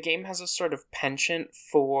 the game has a sort of penchant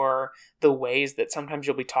for the ways that sometimes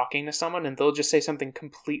you'll be talking to someone and they'll just say something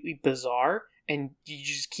completely bizarre and you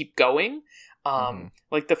just keep going.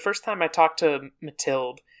 Like, the first time I talked to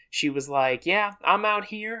Mathilde, she was like, yeah, I'm out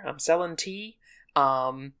here, I'm selling tea.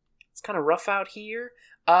 It's kind of rough out here.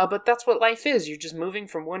 But that's what life is. You're just moving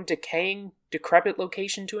from one decaying, decrepit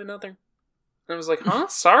location to another. And I was like, huh?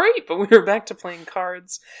 Sorry? But we were back to playing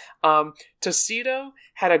cards. Tocido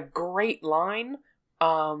had a great line.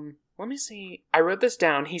 Let me see. I wrote this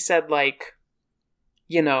down. He said, like,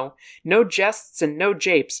 no jests and no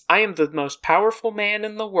japes. I am the most powerful man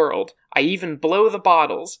in the world. I even blow the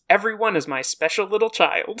bottles. Everyone is my special little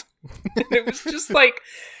child. And it was just like,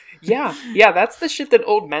 yeah, that's the shit that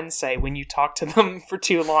old men say when you talk to them for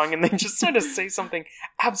too long and they just sort of say something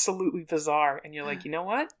absolutely bizarre. And you're like, you know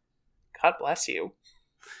what? God bless you.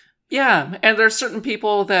 Yeah, and there's certain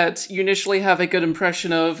people that you initially have a good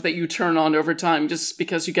impression of that you turn on over time just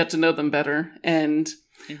because you get to know them better. And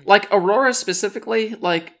like Aurora specifically,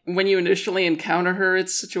 like when you initially encounter her,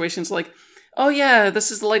 it's situations like, oh yeah,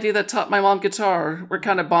 this is the lady that taught my mom guitar. We're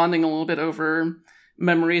kind of bonding a little bit over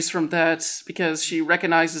memories from that because she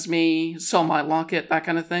recognizes me, saw my locket, that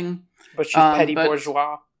kind of thing. But she's petty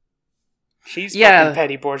bourgeois. She's fucking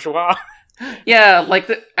petty bourgeois. Yeah, like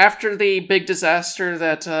after the big disaster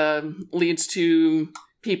that leads to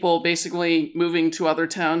people basically moving to other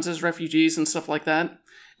towns as refugees and stuff like that,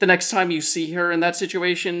 the next time you see her in that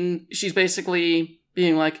situation, she's basically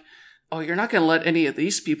being like, oh, you're not going to let any of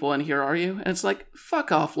these people in here, are you? And it's like,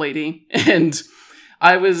 fuck off, lady. And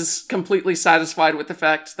I was completely satisfied with the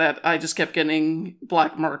fact that I just kept getting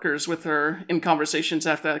black markers with her in conversations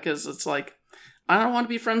after that, because it's like, I don't want to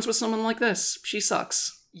be friends with someone like this. She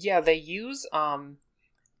sucks. Yeah, they use,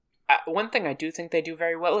 one thing I do think they do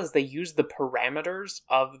very well is they use the parameters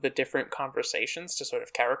of the different conversations to sort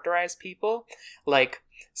of characterize people. Like,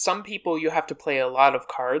 some people you have to play a lot of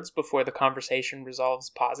cards before the conversation resolves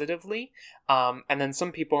positively, and then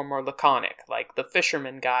some people are more laconic. Like, the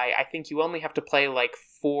fisherman guy, I think you only have to play, like,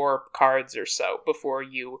 4 cards or so before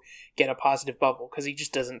you get a positive bubble, because he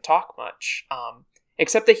just doesn't talk much.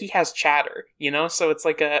 Except that he has chatter, So it's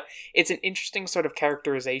like it's an interesting sort of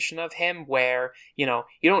characterization of him where, you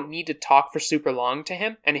don't need to talk for super long to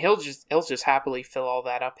him, and he'll just happily fill all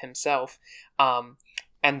that up himself.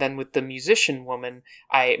 And then with the musician woman,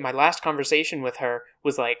 my last conversation with her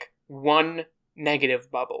was like 1 negative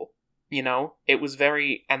bubble, It was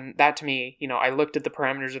very, and that to me, I looked at the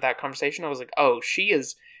parameters of that conversation, I was like, oh, she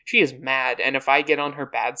is mad, and if I get on her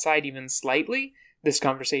bad side even slightly, this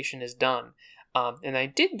conversation is done. And I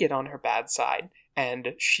did get on her bad side,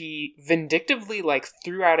 and she vindictively, like,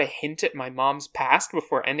 threw out a hint at my mom's past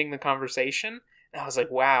before ending the conversation, and I was like,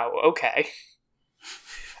 wow, okay.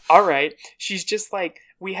 Alright, she's just like,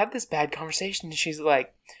 we had this bad conversation, and she's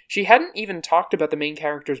like, she hadn't even talked about the main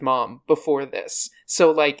character's mom before this, so,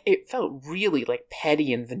 like, it felt really, like,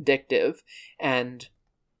 petty and vindictive, and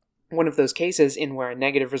one of those cases in where a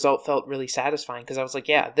negative result felt really satisfying, because I was like,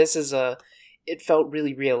 yeah, it felt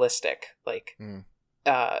really realistic. Like,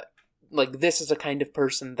 this is a kind of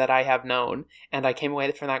person that I have known, and I came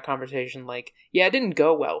away from that conversation like, yeah, it didn't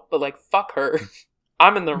go well, but like, fuck her.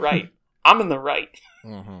 I'm in the right.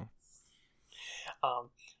 Mm-hmm.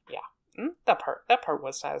 Yeah. That part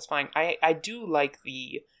was satisfying. I do like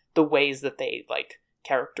the ways that they, like,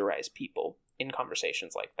 characterize people in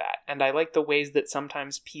conversations like that. And I like the ways that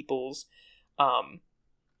sometimes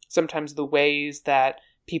the ways that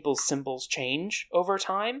people's symbols change over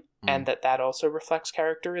time, and that also reflects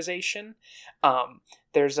characterization.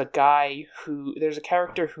 There's a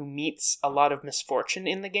character who meets a lot of misfortune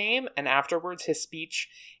in the game, and afterwards his speech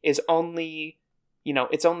is only,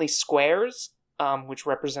 it's only squares, which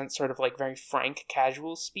represents sort of like very frank,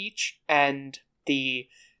 casual speech, and the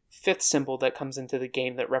fifth symbol that comes into the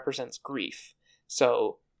game that represents grief.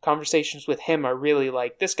 So conversations with him are really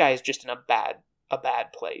like, this guy is just in a bad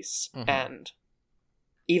place. Mm-hmm. And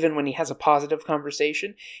even when he has a positive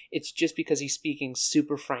conversation, it's just because he's speaking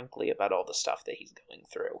super frankly about all the stuff that he's going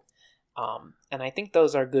through. And I think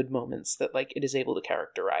those are good moments that like it is able to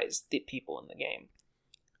characterize the people in the game.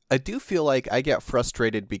 I do feel like I get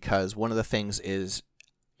frustrated because one of the things is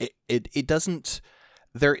it doesn't,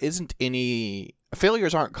 there isn't any,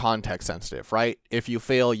 failures aren't context sensitive, right? If you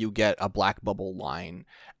fail, you get a black bubble line.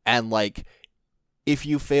 And like, if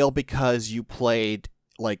you fail because you played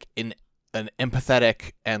like an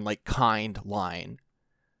empathetic and like kind line,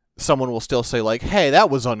 someone will still say like, hey, that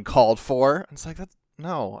was uncalled for. And it's like, that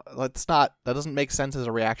doesn't make sense as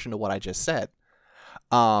a reaction to what I just said.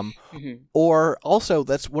 Or also,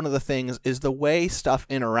 that's one of the things is the way stuff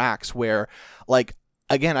interacts where, like,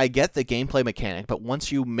 again, I get the gameplay mechanic, but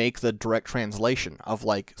once you make the direct translation of,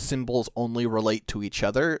 like, symbols only relate to each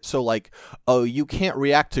other, so, like, oh, you can't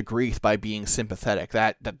react to grief by being sympathetic.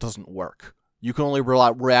 That doesn't work. You can only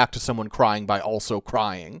react to someone crying by also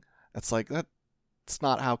crying. It's like, that's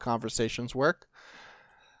not how conversations work.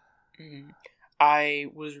 I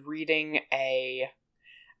was reading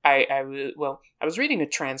I was reading a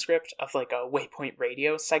transcript of like a Waypoint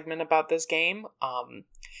Radio segment about this game,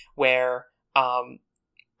 where Austin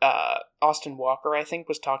Walker, I think,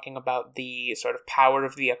 was talking about the sort of power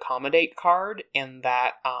of the accommodate card, in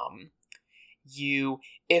that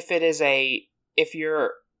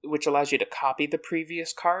which allows you to copy the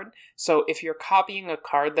previous card. So if you're copying a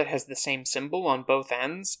card that has the same symbol on both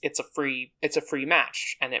ends, it's a free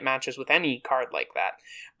match, and it matches with any card like that.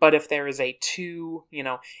 But if there is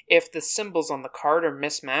if the symbols on the card are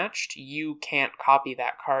mismatched, you can't copy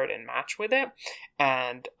that card and match with it.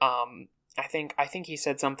 And I think he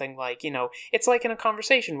said something like, it's like in a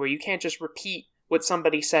conversation where you can't just repeat what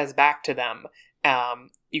somebody says back to them.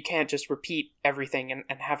 You can't just repeat everything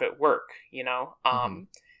and have it work,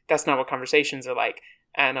 That's not what conversations are like.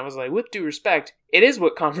 And I was like, with due respect, it is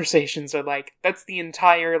what conversations are like. That's the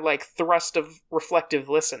entire, like, thrust of reflective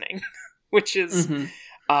listening, which is which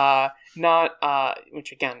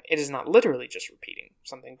again, it is not literally just repeating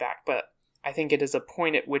something back, but I think it is a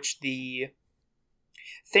point at which the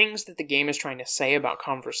things that the game is trying to say about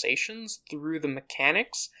conversations through the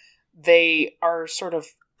mechanics, they are sort of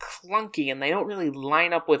clunky and they don't really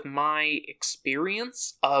line up with my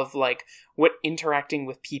experience of like what interacting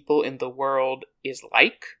with people in the world is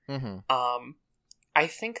like. I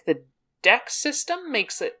think the deck system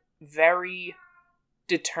makes it very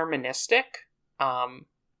deterministic,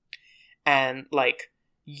 and like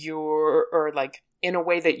in a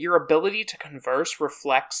way that your ability to converse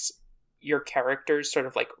reflects your character's sort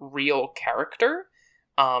of like real character,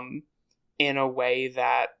 in a way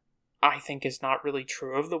that I think is not really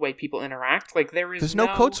true of the way people interact. Like there's no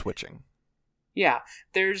code switching. Yeah,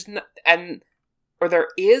 there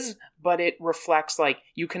is, but it reflects like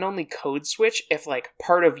you can only code switch if like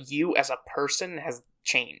part of you as a person has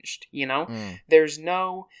changed, There's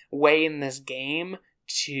no way in this game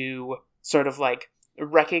to sort of like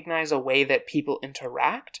recognize a way that people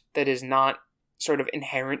interact that is not sort of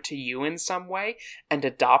inherent to you in some way and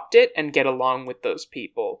adopt it and get along with those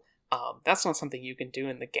people. That's not something you can do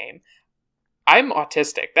in the game. I'm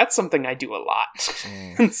autistic. That's something I do a lot.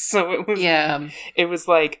 So it was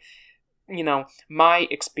like, my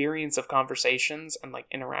experience of conversations and like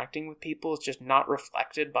interacting with people is just not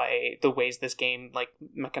reflected by the ways this game like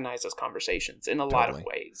mechanizes conversations in a lot of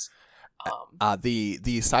ways.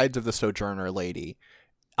 The Sides of the Sojourner lady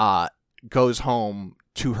goes home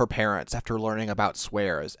to her parents after learning about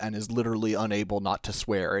swears and is literally unable not to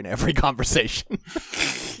swear in every conversation.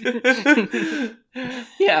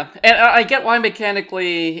 Yeah, and I get why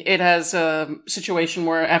mechanically it has a situation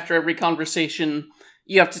where after every conversation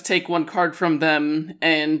you have to take one card from them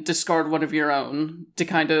and discard one of your own to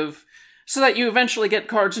kind of, so that you eventually get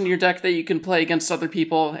cards in your deck that you can play against other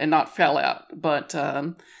people and not fail out. But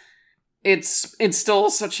it's still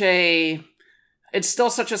such a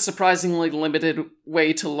surprisingly limited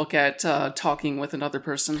way to look at talking with another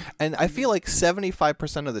person. And I feel like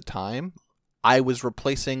 75% of the time, I was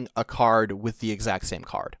replacing a card with the exact same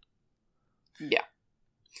card. Yeah.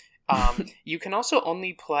 You can also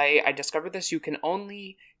only play, I discovered this, you can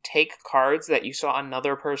only take cards that you saw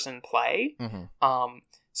another person play. Mm-hmm.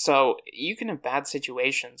 So you can have bad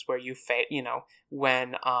situations where you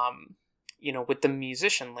when, with the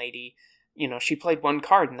musician lady, she played one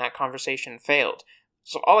card and that conversation failed.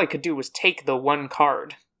 So all I could do was take the one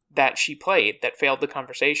card that she played that failed the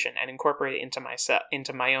conversation and incorporate it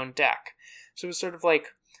into my own deck. So it was sort of like,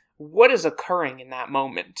 what is occurring in that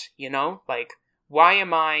moment? Like, why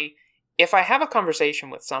am I, if I have a conversation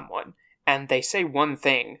with someone and they say one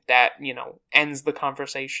thing that, ends the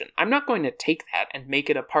conversation, I'm not going to take that and make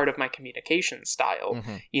it a part of my communication style,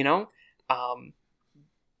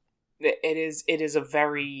 It is a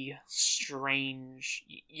very strange,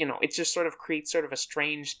 it just sort of creates sort of a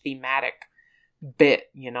strange thematic bit,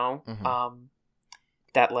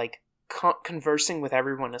 that like conversing with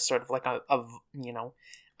everyone is sort of like a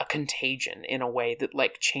contagion in a way that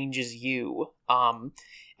like changes you,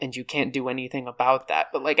 and you can't do anything about that.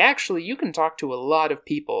 But like actually you can talk to a lot of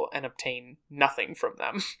people and obtain nothing from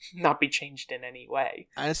them, not be changed in any way.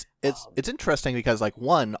 And it's interesting because like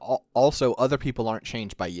also other people aren't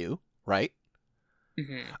changed by you, right?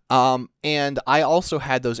 Mm-hmm. And I also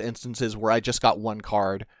had those instances where I just got one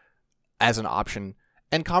card as an option,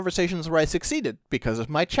 and conversations where I succeeded because of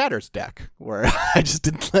my chatters deck, where I just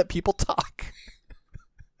didn't let people talk.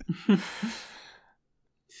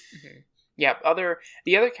 Yeah,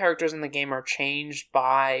 the other characters in the game are changed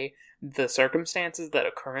by the circumstances that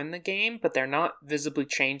occur in the game, but they're not visibly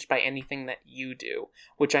changed by anything that you do,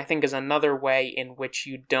 which I think is another way in which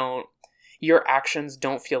your actions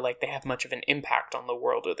don't feel like they have much of an impact on the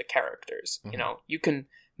world or the characters. Mm-hmm.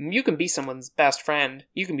 You can be someone's best friend.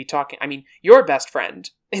 You can be talking. I mean, your best friend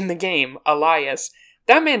in the game, Elias,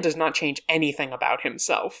 that man does not change anything about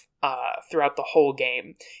himself throughout the whole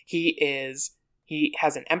game. He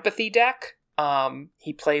has an empathy deck.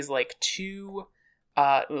 He plays like two,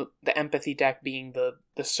 the empathy deck being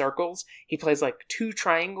the circles. He plays like 2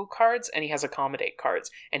 triangle cards, and he has accommodate cards.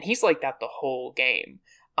 And he's like that the whole game.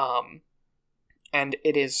 And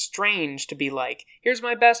it is strange to be like, here's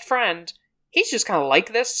my best friend. He's just kind of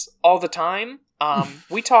like this all the time.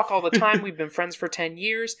 We talk all the time. We've been friends for 10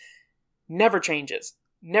 years. Never changes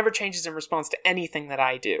in response to anything that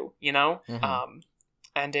I do, Mm-hmm.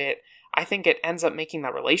 And I think it ends up making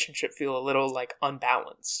that relationship feel a little like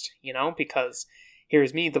unbalanced, because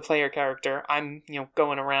here's me, the player character. I'm,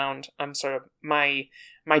 going around. I'm sort of my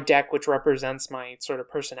deck, which represents my sort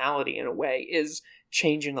of personality in a way, is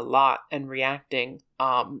changing a lot and reacting.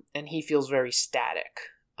 And he feels very static,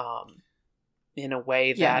 in a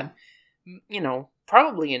way that,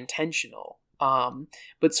 probably intentional.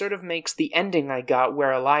 But sort of makes the ending I got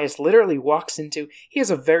where Elias literally he has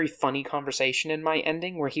a very funny conversation in my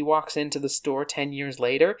ending where he walks into the store 10 years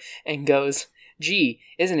later and goes, gee,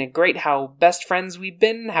 isn't it great how best friends we've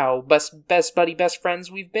been, how best buddy best friends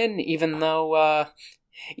we've been, even though,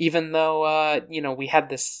 we had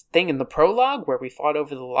this thing in the prologue where we fought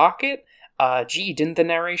over the locket. Gee, didn't the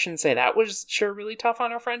narration say that was sure really tough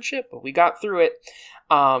on our friendship, but we got through it.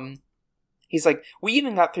 He's like, we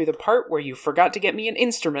even got through the part where you forgot to get me an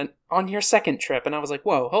instrument on your second trip. And I was like,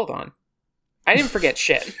 whoa, hold on. I didn't forget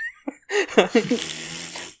shit.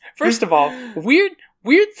 First of all,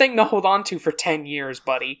 weird thing to hold on to for 10 years,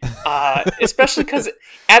 buddy. Especially because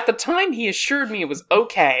at the time he assured me it was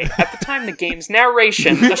okay. At the time the game's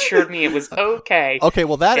narration assured me it was okay. Okay,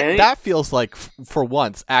 well that feels like, for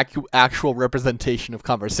once, actual representation of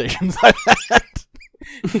conversations I've had.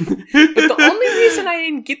 But the only reason I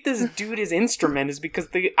didn't get this dude his instrument is because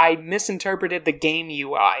I misinterpreted the game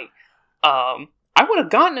UI. I would have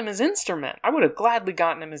gotten him his instrument. I would have gladly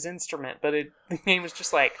gotten him his instrument, but the game was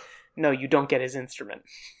just like, no, you don't get his instrument.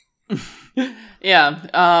 Yeah,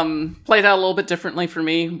 played out a little bit differently for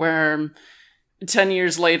me, where 10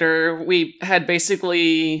 years later, we had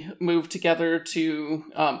basically moved together to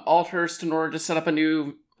Althurst in order to set up a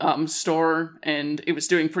new store, and it was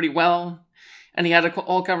doing pretty well. And he had a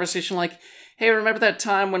whole conversation like, hey, remember that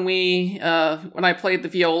time when when I played the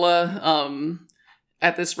viola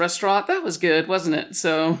at this restaurant? That was good, wasn't it?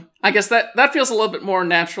 So I guess that feels a little bit more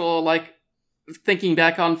natural, like thinking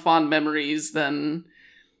back on fond memories than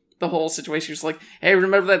the whole situation. It's like, hey,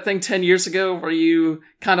 remember that thing 10 years ago where you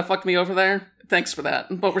kind of fucked me over there? Thanks for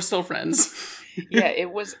that, but we're still friends. Yeah,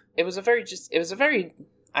 it was a very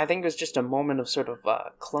I think it was just a moment of sort of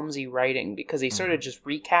clumsy writing, because he sort of just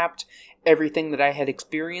recapped everything that I had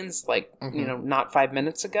experienced, like, not 5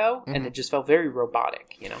 minutes ago, and it just felt very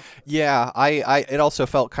robotic, Yeah, it also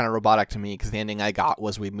felt kind of robotic to me, because the ending I got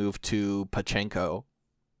was we moved to Pachenko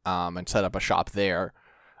and set up a shop there.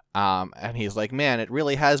 And he's like, man, it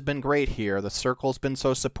really has been great here. The circle's been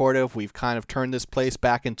so supportive. We've kind of turned this place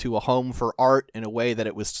back into a home for art in a way that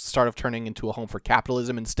it was sort of turning into a home for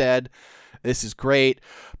capitalism instead. This is great.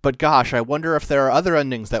 But gosh, I wonder if there are other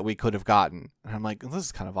endings that we could have gotten. And I'm like, this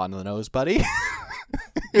is kind of on the nose, buddy.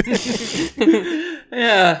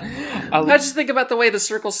 Yeah. I just think about the way the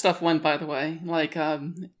circle stuff went, by the way. Like,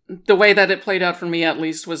 the way that it played out for me, at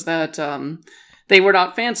least, was that they were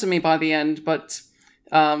not fans of me by the end, but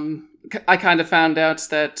I kind of found out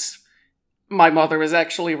that my mother was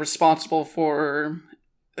actually responsible for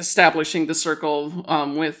establishing the circle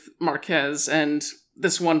with Marquez, and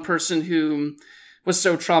this one person who was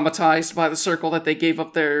so traumatized by the circle that they gave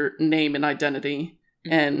up their name and identity.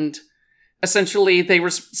 Mm-hmm. And essentially they were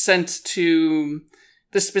sent to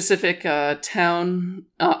the specific town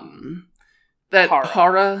that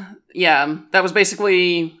Hara. Yeah, that was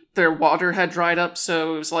basically their water had dried up,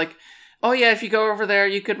 so it was like, oh yeah, if you go over there,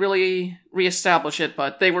 you could really reestablish it,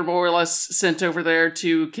 but they were more or less sent over there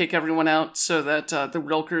to kick everyone out so that the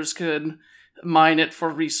Rilkers could mine it for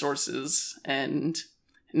resources, and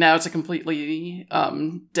now it's a completely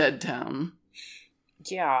dead town.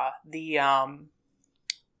 Yeah,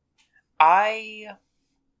 I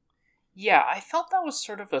felt that was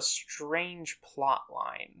sort of a strange plot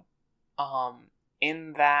line,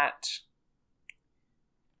 in that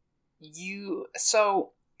the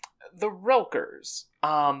Rilkers,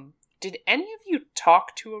 did any of you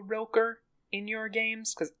talk to a Rilker in your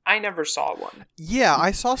games? Because I never saw one. Yeah,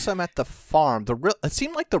 I saw some at the farm. It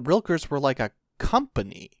seemed like the Rilkers were like a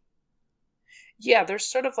company. Yeah, there's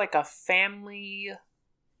sort of like a family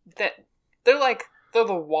that they're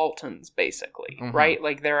the Waltons, basically, mm-hmm. right?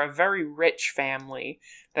 Like, they're a very rich family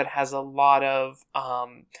that has a lot of,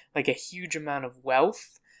 like, a huge amount of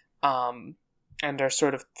wealth, and are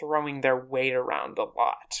sort of throwing their weight around a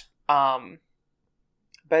lot.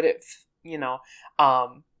 But if,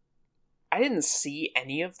 I didn't see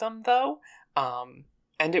any of them, though,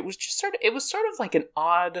 and it was just sort of like an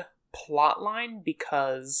odd plot line,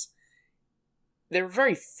 because they were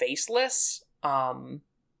very faceless,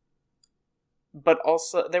 but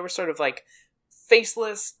also they were sort of like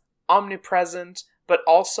faceless, omnipresent, but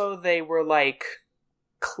also they were like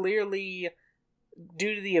clearly,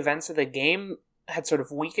 due to the events of the game, had sort of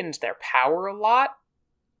weakened their power a lot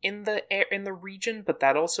in the region, but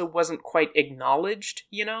that also wasn't quite acknowledged,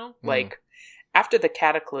 like after the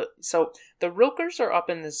cataclysm. So the Rilkers are up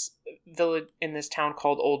in this village, in this town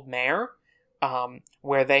called Old Mare,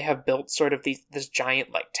 where they have built sort of this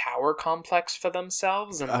giant like tower complex for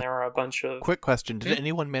themselves, and there are a bunch of... Quick question, did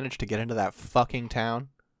anyone manage to get into that fucking town?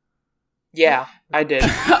 Yeah, I did.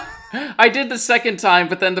 I did the second time,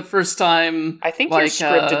 but then the first time... I think you're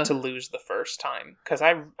scripted to lose the first time, because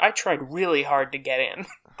I tried really hard to get in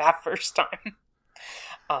that first time.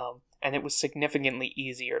 And it was significantly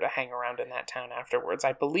easier to hang around in that town afterwards.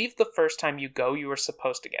 I believe the first time you go, you were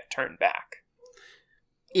supposed to get turned back.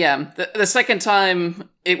 Yeah, the second time,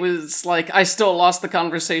 it was like, I still lost the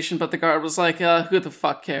conversation, but the guard was like, who the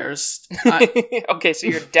fuck cares? Okay, so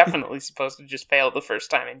you're definitely supposed to just fail the first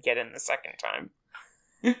time and get in the second time.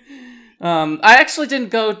 I actually didn't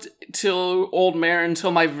go to Old Mare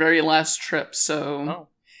until my very last trip, so...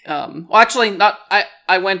 well, actually, not.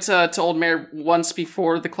 I went to Old Mare once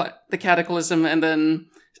before the Cataclysm, and then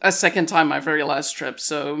a second time my very last trip,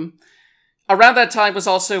 so... Around that time was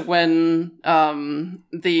also when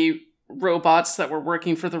the robots that were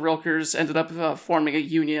working for the Rilkers ended up forming a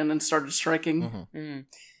union and started striking. Mm-hmm. Mm.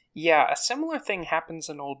 Yeah, a similar thing happens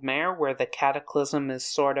in Old Mare, where the Cataclysm is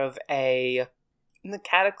sort of a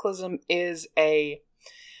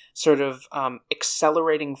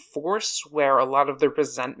accelerating force, where a lot of the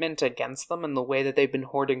resentment against them and the way that they've been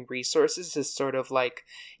hoarding resources is sort of like,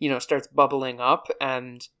 starts bubbling up,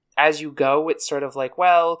 and as you go, it's sort of like,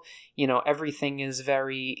 well, everything is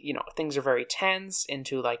very, things are very tense,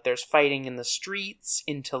 into like there's fighting in the streets,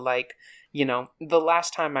 into like, the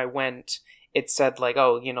last time I went, it said like,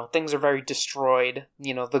 oh, things are very destroyed,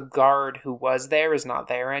 the guard who was there is not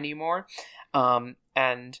there anymore, and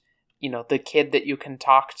the kid that you can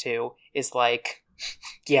talk to is like,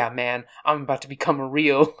 yeah, man, I'm about to become a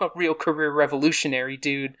real career revolutionary,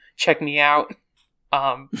 dude. Check me out.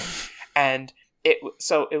 And it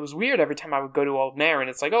was weird every time I would go to Old Mare, and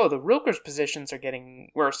it's like, oh, the Rilkers' positions are getting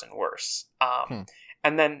worse and worse.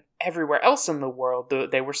 And then everywhere else in the world,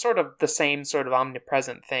 they were sort of the same sort of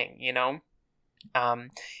omnipresent thing,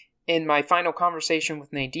 In my final conversation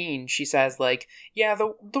with Nadine, she says, like, yeah,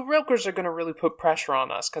 the Rilkers are going to really put pressure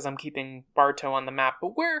on us because I'm keeping Bartow on the map,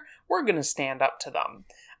 but we're going to stand up to them.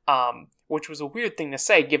 Which was a weird thing to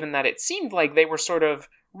say, given that it seemed like they were sort of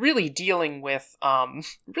really dealing with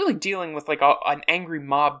like an angry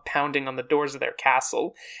mob pounding on the doors of their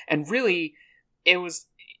castle, and really it was,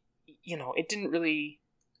 it didn't really,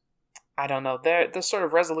 I don't know, the sort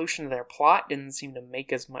of resolution of their plot didn't seem to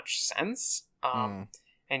make as much sense.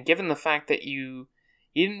 And given the fact that you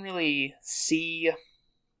didn't really see,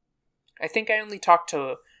 I think I only talked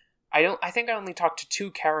to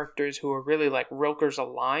two characters who were really like Rilker's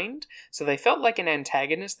aligned, so they felt like an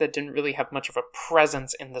antagonist that didn't really have much of a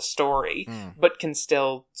presence in the story, but can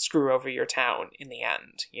still screw over your town in the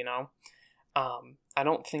end, I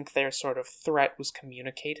don't think their sort of threat was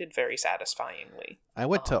communicated very satisfyingly. I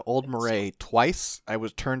went to Old Moray twice. I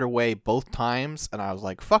was turned away both times, and I was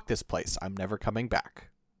like, fuck this place. I'm never coming back.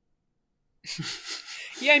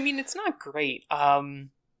 Yeah, I mean, it's not great.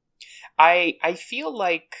 I feel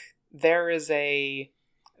like there is I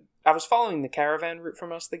was following the caravan route for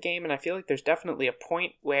most of the game, and I feel like there's definitely a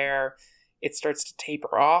point where it starts to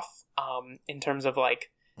taper off, in terms of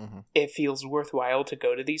like, it feels worthwhile to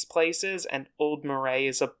go to these places, and Old Moray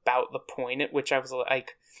is about the point at which I was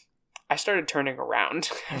like, I started turning around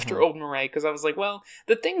after Old Moray, because I was like, well,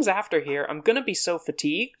 the things after here, I'm going to be so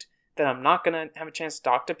fatigued that I'm not going to have a chance to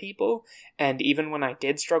talk to people, and even when I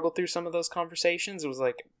did struggle through some of those conversations, it was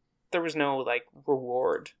like, there was no, like,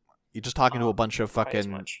 reward. You're just talking to a bunch of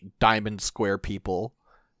fucking Diamond Square people.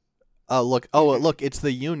 Look, it's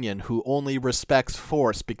the Union who only respects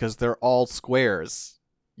force because they're all squares.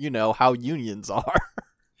 You know how unions are.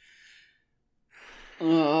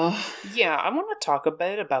 Yeah, I want to talk a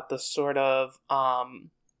bit about the sort of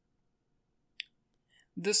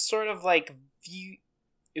like view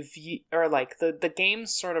or like the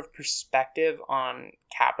game's sort of perspective on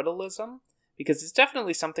capitalism, because it's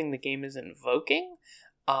definitely something the game is invoking,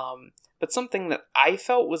 but something that I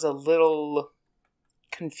felt was a little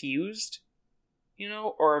confused,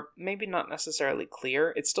 or maybe not necessarily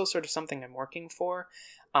clear. It's still sort of something I'm working for.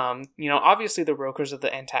 Obviously the Rilkers are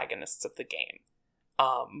the antagonists of the game.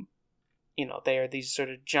 They are these sort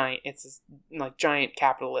of giant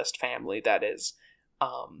capitalist family that is,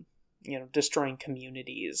 destroying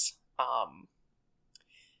communities.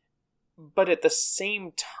 But at the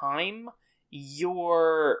same time,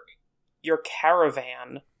 your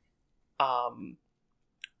caravan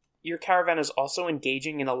is also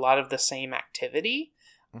engaging in a lot of the same activity.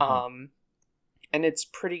 And it's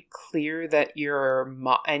pretty clear that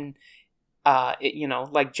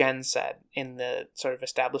like Jen said in the sort of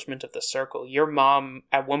establishment of the circle, your mom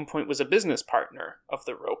at one point was a business partner of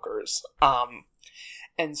the Rilkers,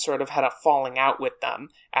 and sort of had a falling out with them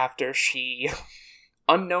after she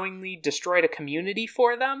unknowingly destroyed a community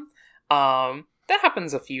for them. That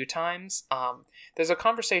happens a few times. There's a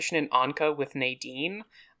conversation in Anka with Nadine,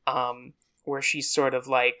 where she's sort of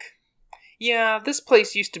like, yeah, this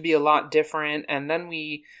place used to be a lot different, and then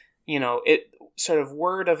we, it sort of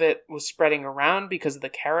word of it was spreading around because of the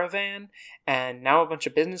caravan, and now a bunch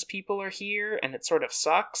of business people are here, and it sort of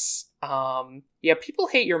sucks. Yeah, people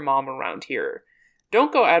hate your mom around here.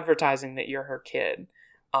 Don't go advertising that you're her kid.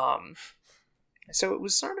 So it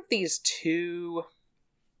was sort of these two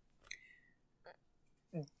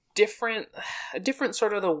different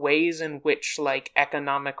sort of the ways in which like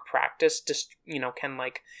economic practice can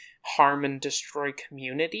like harm and destroy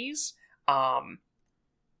communities, and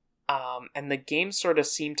the game sort of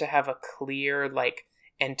seemed to have a clear like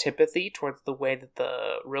antipathy towards the way that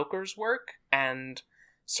the Rilkers work, and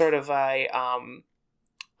sort of a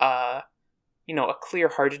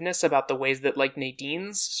clear-heartedness about the ways that like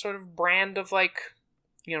Nadine's sort of brand of like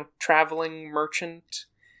traveling merchant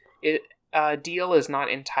deal is not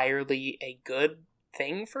entirely a good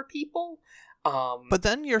thing for people. But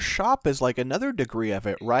then your shop is like another degree of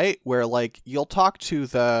it, right? Where like you'll talk to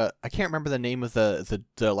I can't remember the name of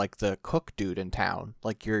the cook dude in town,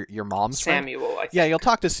 like your mom's Samuel, friend. I think. Yeah, you'll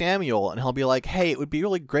talk to Samuel and he'll be like, "Hey, it would be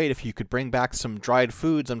really great if you could bring back some dried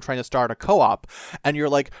foods. I'm trying to start a co-op." And you're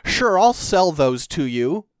like, "Sure, I'll sell those to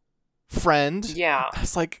you, friend." Yeah.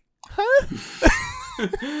 It's like, huh?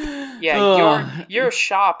 Yeah, your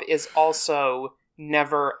shop is also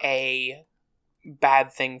never a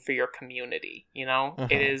bad thing for your community,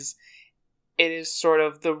 It is sort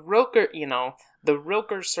of the Rilker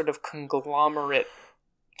sort of conglomerate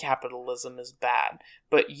capitalism is bad,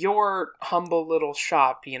 but your humble little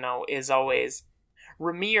shop, is always.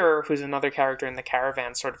 Ramir, who's another character in the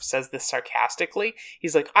caravan, sort of says this sarcastically.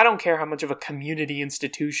 He's like, I don't care how much of a community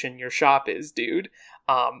institution your shop is, dude.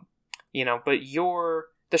 But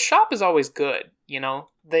the shop is always good,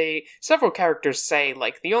 several characters say,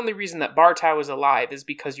 like, the only reason that Bartow is alive is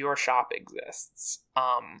because your shop exists.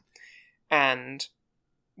 And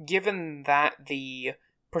given that the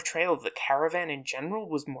portrayal of the caravan in general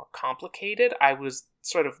was more complicated. I was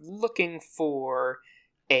sort of looking for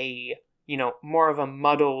a, more of a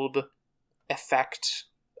muddled effect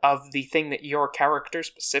of the thing that your character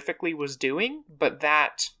specifically was doing, but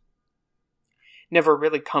that never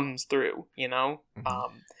really comes through,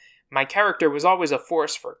 Mm-hmm. My character was always a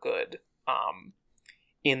force for good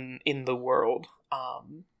in the world.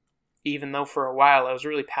 Even though for a while I was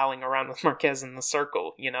really palling around with Marquez in the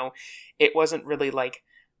circle, it wasn't really like,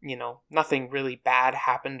 nothing really bad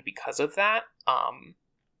happened because of that.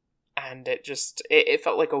 And it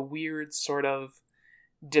felt like a weird sort of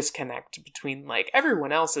disconnect between, like,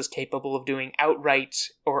 everyone else is capable of doing outright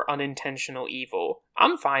or unintentional evil.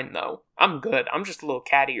 I'm fine, though. I'm good. I'm just a little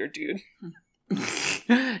cattier dude.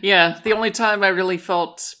 Yeah, the only time I really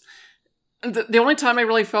felt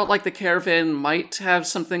like the caravan might have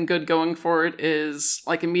something good going for it is,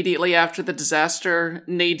 like, immediately after the disaster,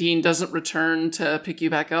 Nadine doesn't return to pick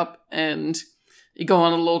you back up, and you go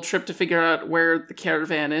on a little trip to figure out where the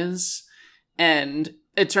caravan is, and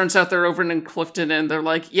it turns out they're over in Clifton, and they're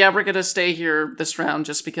like, yeah, we're gonna stay here this round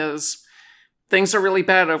just because things are really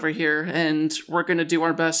bad over here, and we're gonna do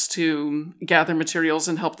our best to gather materials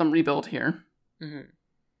and help them rebuild here.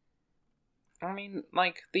 Mm-hmm. I mean,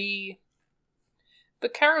 like, the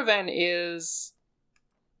caravan is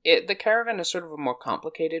sort of a more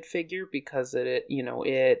complicated figure because it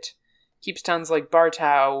keeps towns like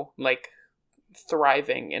Bartow, like,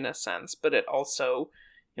 thriving in a sense, but it also,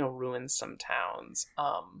 ruins some towns.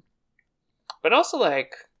 But also,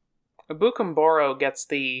 like, Bukumboro gets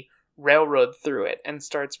the railroad through it and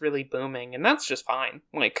starts really booming, and that's just fine.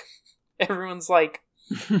 Like, everyone's like,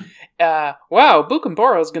 wow,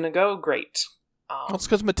 Bukumboro's gonna go great. Well, it's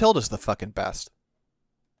because Matilda's the fucking best.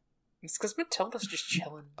 It's because Matilda's just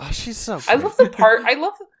chilling. Oh, she's so great. I love the part.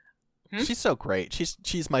 She's so great.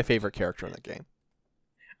 She's my favorite character in the game.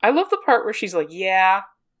 I love the part where she's like, yeah,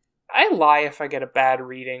 I lie if I get a bad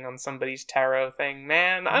reading on somebody's tarot thing.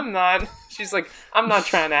 Man, I'm not. She's like, I'm not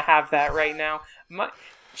trying to have that right now.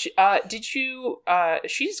 She's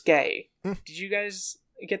gay. Did you guys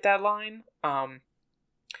get that line?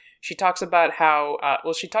 She talks about how,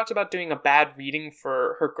 she talks about doing a bad reading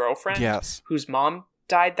for her girlfriend. Yes. Whose mom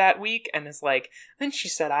died that week, and is like, then she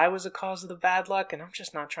said I was a cause of the bad luck, and I'm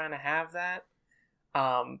just not trying to have that.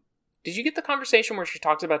 Did you get the conversation where she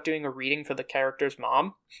talks about doing a reading for the character's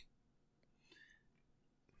mom?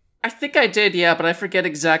 I think I did, yeah, but I forget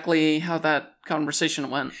exactly how that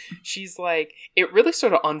conversation went. She's like, it really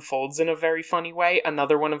sort of unfolds in a very funny way.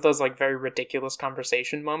 Another one of those, like, very ridiculous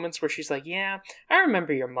conversation moments where she's like, yeah, I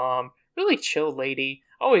remember your mom. Really chill lady.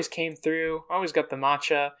 Always came through. Always got the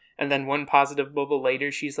matcha. And then one positive bubble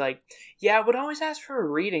later, she's like, yeah, would always ask for a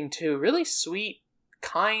reading too. Really sweet,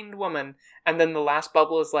 kind woman. And then the last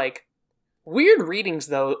bubble is like, weird readings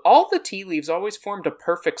though. All the tea leaves always formed a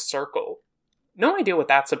perfect circle. No idea what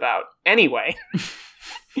that's about. Anyway.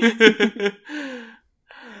 Did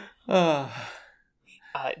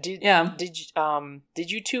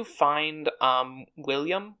you two find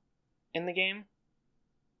William in the game?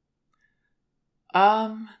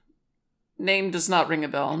 Name does not ring a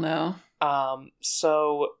bell, no.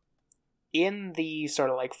 So in the sort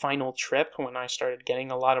of like final trip, when I started getting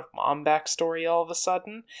a lot of mom backstory all of a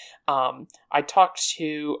sudden, I talked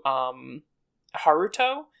to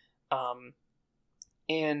Haruto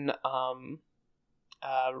in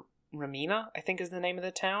Ramina, I think is the name of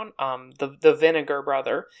the town, the Vinegar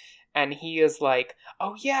brother, and he is like,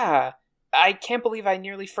 oh yeah, I can't believe I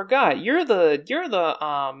nearly forgot. You're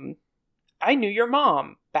the I knew your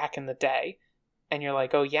mom back in the day. And you're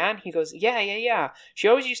like, oh yeah? And he goes, yeah. She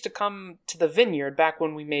always used to come to the vineyard back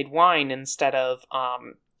when we made wine instead of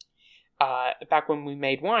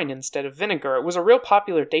vinegar. It was a real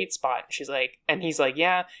popular date spot. And he's like,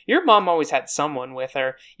 yeah, your mom always had someone with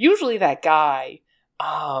her. Usually that guy.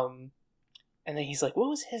 And then he's like, what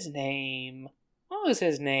was his name?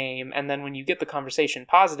 And then when you get the conversation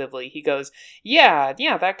positively, he goes, yeah,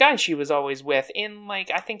 that guy she was always with in,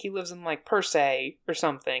 like, I think he lives in, like, Persay or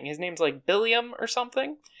something. His name's, like, Billiam or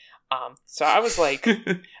something. So I was like,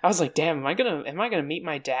 damn, am I gonna meet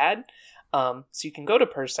my dad? So you can go to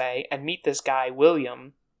Persay and meet this guy,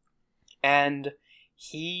 William, and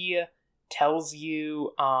he tells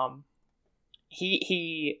you,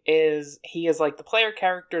 he is like the player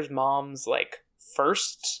character's mom's, like,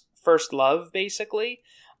 first love, basically.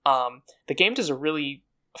 The game does a really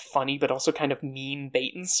funny but also kind of mean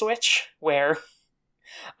bait and switch where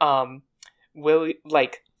your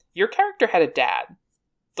character had a dad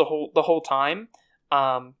the whole time,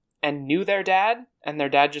 and knew their dad, and their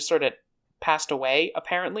dad just sort of passed away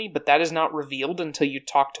apparently, but that is not revealed until you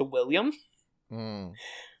talk to William.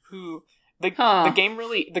 who the game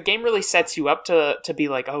really sets you up to be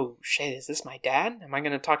like, oh shit, is this my dad? Am I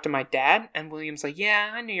gonna talk to my dad? And William's like,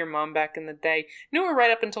 yeah, I knew your mom back in the day. Knew her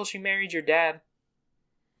right up until she married your dad.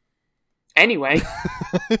 Anyway,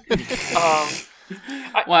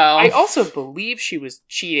 wow. I also believe she was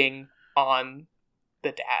cheating on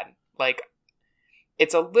the dad. Like,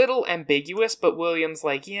 it's a little ambiguous, but William's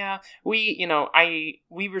like, yeah, we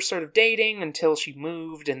were sort of dating until she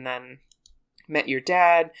moved and then met your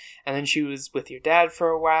dad, and then she was with your dad for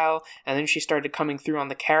a while, and then she started coming through on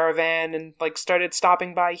the caravan and, like, started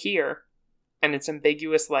stopping by here. And it's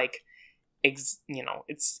ambiguous, like, he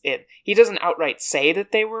doesn't outright say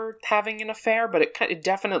that they were having an affair, but it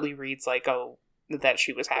definitely reads like, oh, that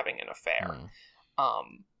she was having an affair.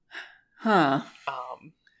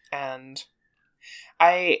 And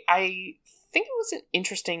I think it was an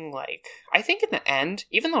interesting, like, I think in the end,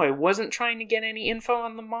 even though I wasn't trying to get any info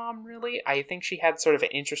on the mom, really, I think she had sort of an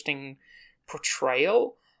interesting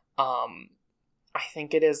portrayal. I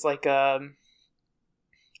think it is like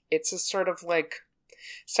it's a sort of, like,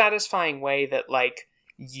 satisfying way that, like,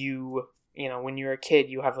 when you're a kid,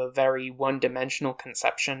 you have a very one-dimensional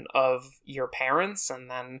conception of your parents, and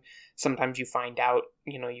then sometimes you find out,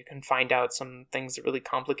 you can find out some things that really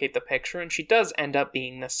complicate the picture, and she does end up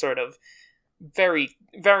being this sort of very,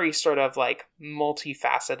 very sort of, like,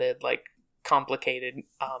 multifaceted, like, complicated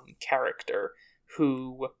character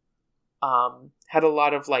who had a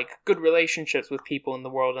lot of, like, good relationships with people in the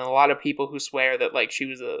world, and a lot of people who swear that, like, she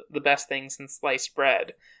was the best thing since sliced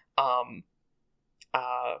bread.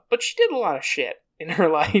 But she did a lot of shit in her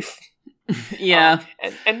life. Yeah.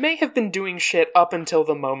 And may have been doing shit up until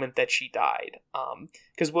the moment that she died.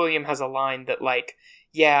 Because William has a line that, like,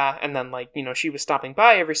 yeah, and then, like, she was stopping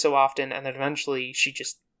by every so often, and then eventually she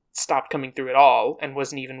just stopped coming through at all, and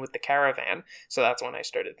wasn't even with the caravan. So that's when I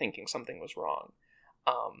started thinking something was wrong.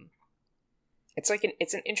 It's like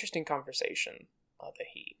it's an interesting conversation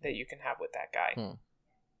that you can have with that guy.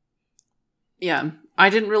 Yeah, I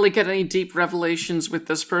didn't really get any deep revelations with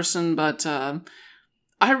this person, but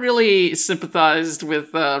I really sympathized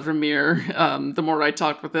with Ramir the more I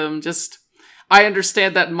talked with him. Just, I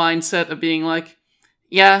understand that mindset of being like,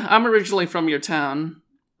 yeah, I'm originally from your town.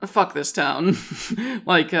 Fuck this town.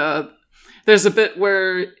 Like, there's a bit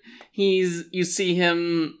where you see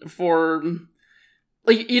him for...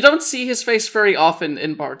 Like, you don't see his face very often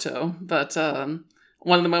in Bartow, but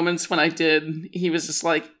one of the moments when I did, he was just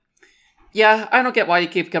like, yeah, I don't get why you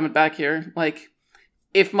keep coming back here. Like,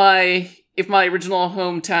 if my original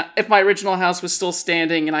house was still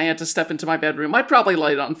standing and I had to step into my bedroom, I'd probably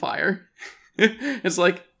light it on fire. It's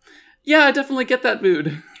like, yeah, I definitely get that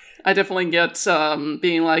mood. I definitely get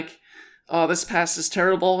being like, oh, this past is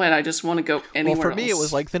terrible and I just want to go anywhere else. Well, for me, it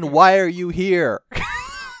was like, then why are you here?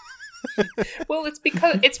 Well, it's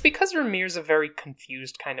because Ramir's a very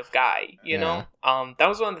confused kind of guy, you know? That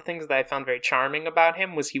was one of the things that I found very charming about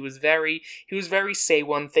him, was he was very say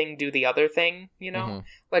one thing, do the other thing, you know? Mm-hmm.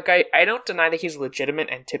 Like, I don't deny that he's legitimate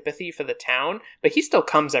antipathy for the town, but he still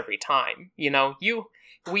comes every time, you know? You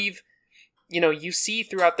see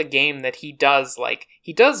throughout the game that he does,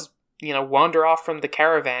 wander off from the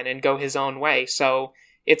caravan and go his own way, so...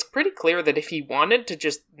 It's pretty clear that if he wanted to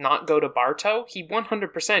just not go to Bartow, he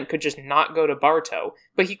 100% could just not go to Bartow,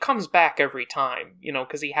 but he comes back every time, you know,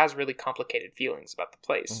 because he has really complicated feelings about the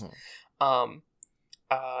place. Mm-hmm.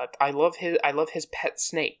 I love his pet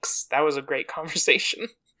snakes. That was a great conversation.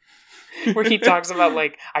 Where he talks about,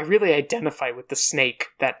 like, I really identify with the snake,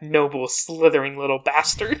 that noble, slithering little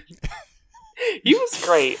bastard. He was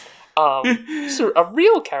great. He's a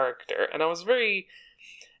real character, and I was very...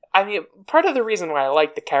 I mean, part of the reason why I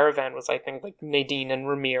liked the caravan was, I think, like, Nadine and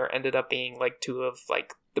Ramir ended up being, like, two of,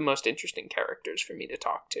 like, the most interesting characters for me to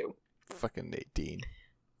talk to. Fucking Nadine.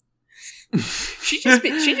 She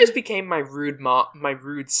just became my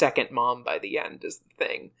rude second mom by the end, is the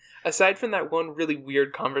thing. Aside from that one really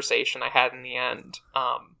weird conversation I had in the end,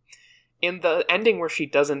 in the ending where she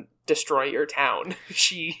doesn't destroy your town,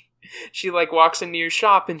 she like walks into your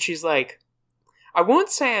shop and she's like, I won't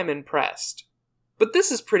say I'm impressed, but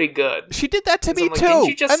this is pretty good. She did that to me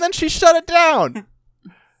too, and then she shut it down.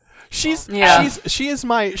 She is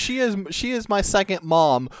my second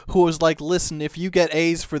mom, who was like, listen, if you get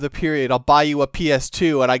A's for the period, I'll buy you a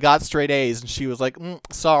PS2, and I got straight A's, and she was like,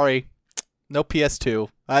 sorry, no PS2.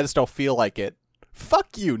 I just don't feel like it.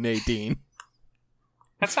 Fuck you, Nadine.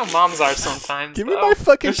 That's how moms are sometimes. Give me my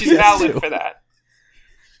fucking PS2. She's valid for that.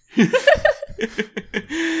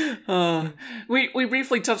 We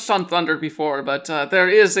briefly touched on Thunder before, but there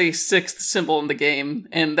is a sixth symbol in the game,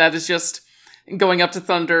 and that is just going up to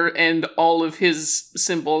Thunder, and all of his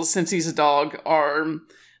symbols, since he's a dog, are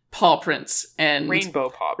paw prints, and Rainbow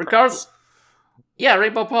paw prints.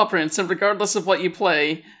 Rainbow paw prints, and regardless of what you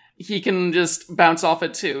play, he can just bounce off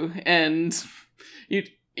it too, and you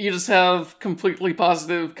just have completely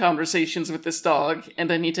positive conversations with this dog, and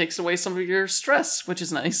then he takes away some of your stress, which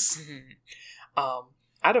is nice. I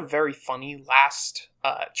had a very funny last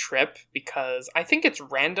trip, because I think it's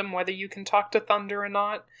random whether you can talk to Thunder or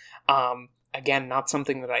not. Again, not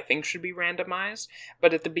something that I think should be randomized,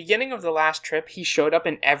 but at the beginning of the last trip, he showed up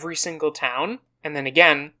in every single town, and then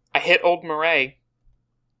again, I hit Old Moray,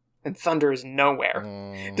 and Thunder is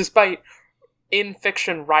nowhere. Despite in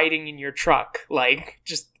fiction riding in your truck, like,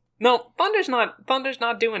 just, no, Thunder's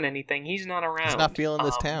not doing anything, he's not around. He's not feeling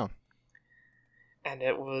this town. And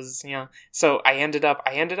it was, so I ended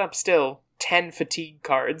up still 10 fatigue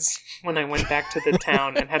cards when I went back to the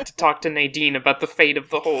town and had to talk to Nadine about the fate of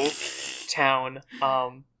the whole town.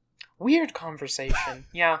 Weird conversation.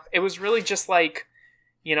 Yeah, it was really just like,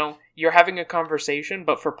 you're having a conversation,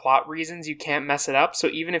 but for plot reasons you can't mess it up, so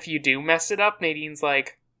even if you do mess it up, Nadine's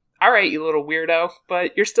like, alright, you little weirdo,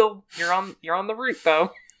 but you're on the route,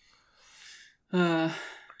 though.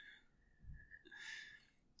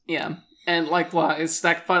 Yeah, and likewise,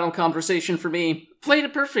 that final conversation for me played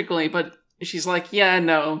it perfectly, but she's like, yeah,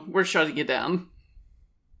 no, we're shutting you down.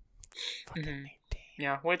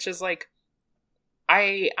 Yeah, which is like,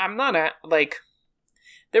 I'm not at, like,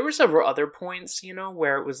 there were several other points,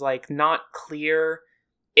 where it was like not clear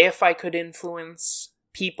if I could influence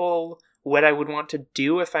people, what I would want to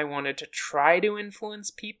do if I wanted to try to influence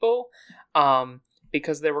people,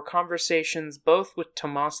 because there were conversations both with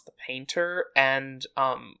Tomas the painter and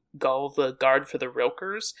Gull the guard for the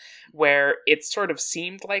Rilkers, where it sort of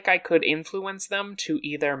seemed like I could influence them to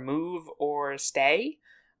either move or stay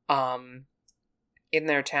in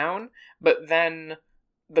their town, but then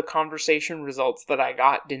the conversation results that I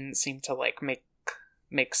got didn't seem to like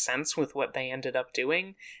make sense with what they ended up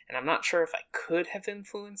doing, and I'm not sure if I could have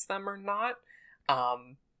influenced them or not.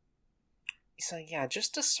 So yeah,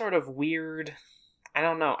 just a sort of weird, I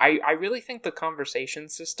don't know. I really think the conversation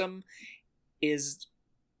system is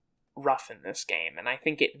rough in this game, and I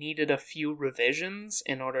think it needed a few revisions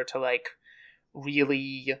in order to like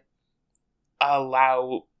really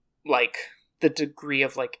allow like the degree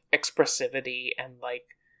of like expressivity and like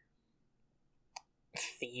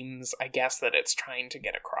themes, I guess, that it's trying to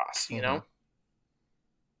get across, you know?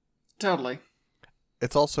 Totally.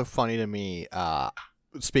 It's also funny to me,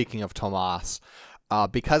 speaking of Tomas,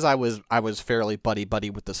 because I was fairly buddy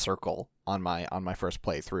with the Circle on my first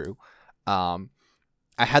playthrough. I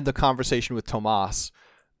had the conversation with Tomas.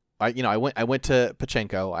 I went to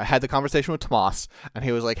Pachenko. I had the conversation with Tomas, and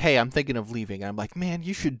he was like, "Hey, I'm thinking of leaving." And I'm like, "Man,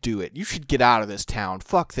 you should do it. You should get out of this town.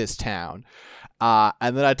 Fuck this town."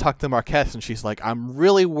 And then I talked to Marquez, and she's like, "I'm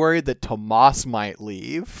really worried that Tomas might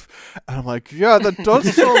leave." And I'm like, "Yeah, that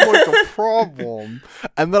does sound like a problem."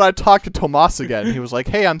 And then I talked to Tomas again, and he was like,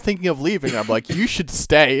 "Hey, I'm thinking of leaving." I'm like, "You should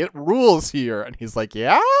stay. It rules here." And he's like,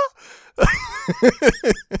 "Yeah?"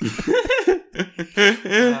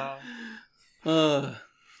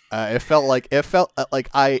 It felt like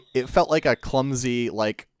a clumsy,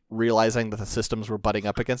 like, realizing that the systems were butting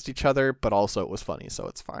up against each other, but also it was funny, so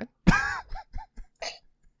it's fine.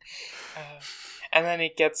 And then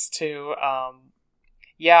it gets to,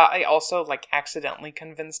 I also, like, accidentally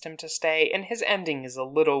convinced him to stay, and his ending is a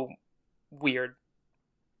little weird.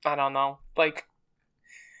 I don't know. Like,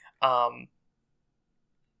 yeah.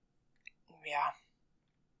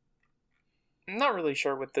 I'm not really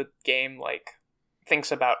sure what the game, like,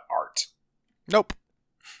 thinks about art. Nope.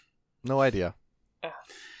 No idea.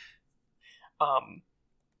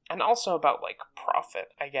 And also about, like, profit,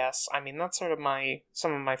 I guess. I mean, that's sort of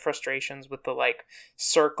some of my frustrations with the, like,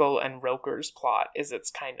 Circle and Rilker's plot, is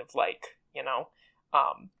it's kind of like,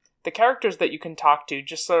 the characters that you can talk to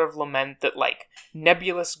just sort of lament that, like,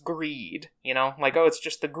 nebulous greed, like, oh, it's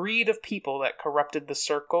just the greed of people that corrupted the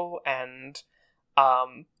Circle, and,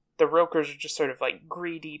 the Rilkers are just sort of, like,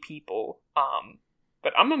 greedy people,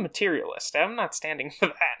 but I'm a materialist. I'm not standing for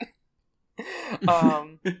that.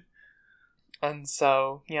 And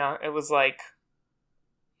so, yeah, it was like,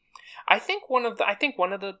 I think one of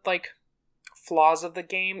the like flaws of the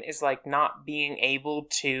game is like not being able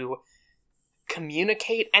to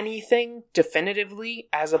communicate anything definitively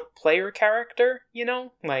as a player character,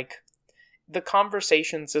 like the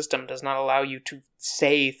conversation system does not allow you to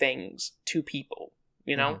say things to people,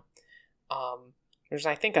 There's,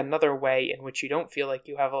 I think, another way in which you don't feel like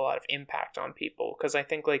you have a lot of impact on people, because I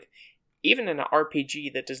think, like, even in an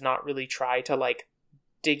RPG that does not really try to, like,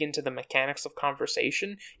 dig into the mechanics of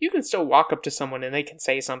conversation, you can still walk up to someone and they can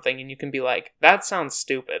say something and you can be like, that sounds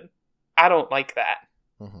stupid. I don't like that.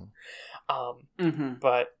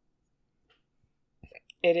 But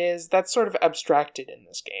that's sort of abstracted in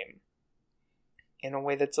this game in a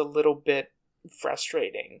way that's a little bit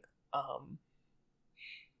frustrating.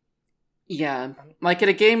 Yeah, like in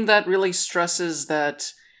a game that really stresses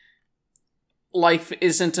that life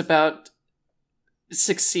isn't about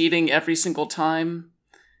succeeding every single time,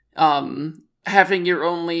 having your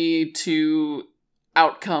only two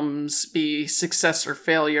outcomes be success or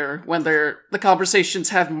failure when the conversations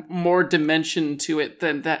have more dimension to it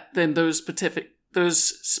than those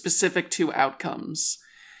specific two outcomes,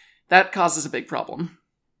 that causes a big problem.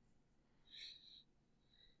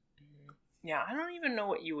 Yeah, I don't even know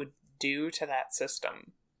what you would do to that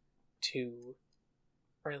system to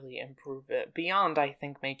really improve it, beyond, I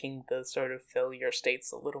think, making the sort of failure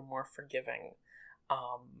states a little more forgiving.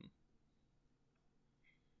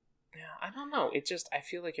 Yeah, I don't know. I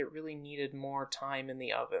feel like it really needed more time in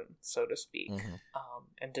the oven, so to speak,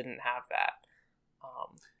 and didn't have that.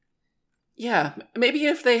 Yeah, maybe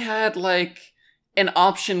if they had, like, an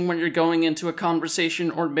option when you're going into a conversation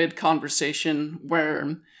or mid-conversation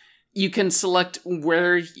where you can select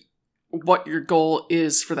what your goal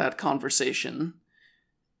is for that conversation.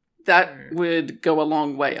 That would go a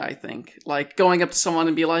long way, I think. Like, going up to someone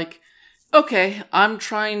and be like, okay, I'm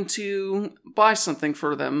trying to buy something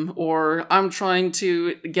for them, or I'm trying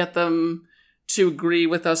to get them to agree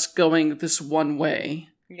with us going this one way.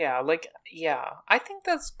 Yeah, I think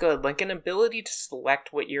that's good. Like, an ability to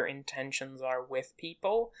select what your intentions are with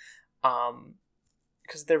people,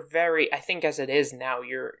 because they're very, I think as it is now,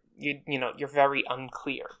 you're very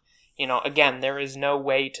unclear. Again, there is no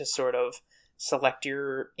way to sort of select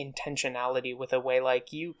your intentionality with a way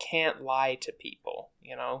like, you can't lie to people,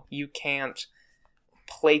 you can't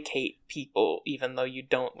placate people even though you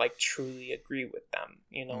don't, like, truly agree with them,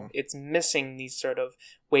 It's missing these sort of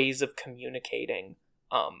ways of communicating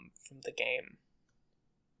from the game.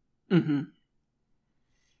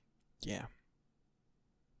 Yeah.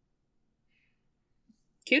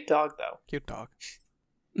 Cute dog, though. Cute dog.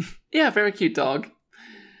 Yeah, very cute dog.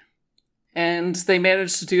 And they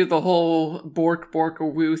managed to do the whole bork bork or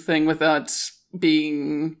woo thing without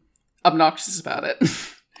being obnoxious about it.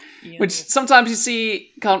 Yeah. Which sometimes you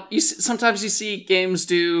see games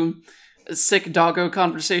do sick doggo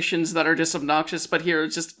conversations that are just obnoxious, but here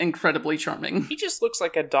it's just incredibly charming. He just looks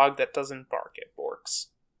like a dog that doesn't bark at borks.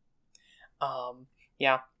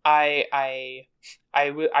 Yeah, I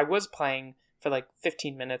was playing for like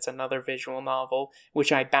 15 minutes another visual novel,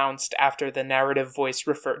 which I bounced after the narrative voice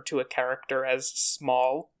referred to a character as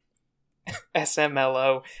small,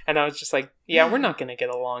 SMLO, and I was just like, yeah, we're not gonna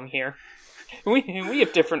get along here. We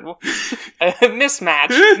have different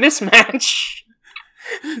mismatch.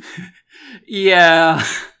 Yeah.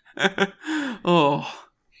 Oh.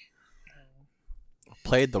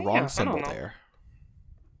 Played the wrong symbol there.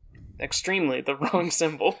 Extremely the wrong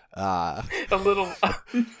symbol. A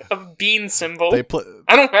bean symbol.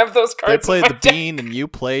 I don't have those cards. They played the bean and you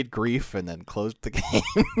played grief and then closed the game.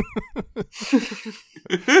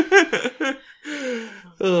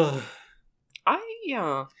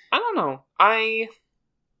 I don't know.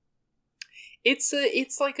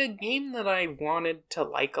 It's like a game that I wanted to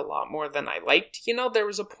like a lot more than I liked. There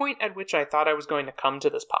was a point at which I thought I was going to come to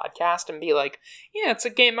this podcast and be like, yeah, it's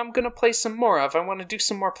a game I'm going to play some more of. I want to do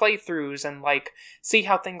some more playthroughs and, like, see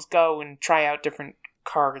how things go and try out different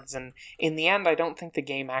cards. And in the end, I don't think the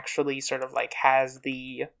game actually sort of, like, has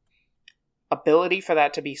the ability for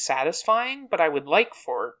that to be satisfying, but I would like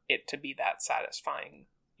for it to be that satisfying,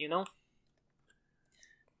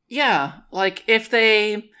 Yeah, like, if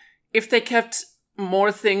they kept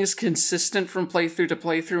more things consistent from playthrough to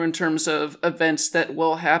playthrough in terms of events that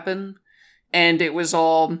will happen, and it was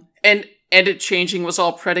all, and it changing was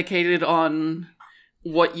all predicated on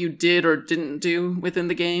what you did or didn't do within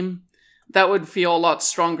the game, that would feel a lot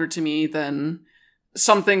stronger to me than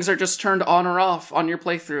some things are just turned on or off on your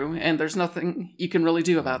playthrough, and there's nothing you can really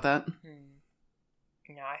do about that.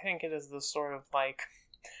 Yeah, I think it is the sort of, like,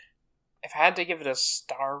 if I had to give it a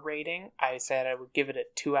star rating, I said I would give it a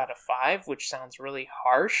 2 out of 5, which sounds really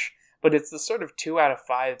harsh, but it's the sort of 2 out of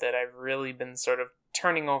 5 that I've really been sort of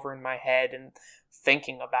turning over in my head and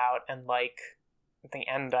thinking about, and, like, at the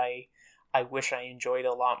end I wish I enjoyed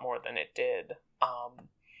a lot more than it did.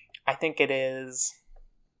 I think it is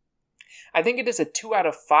a 2 out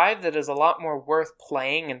of 5 that is a lot more worth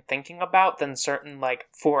playing and thinking about than certain, like,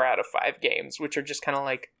 4 out of 5 games, which are just kind of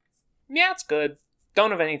like, yeah, it's good.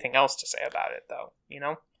 Don't have anything else to say about it, though,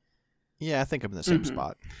 Yeah, I think I'm in the same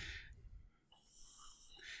spot.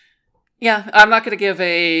 Yeah, I'm not going to give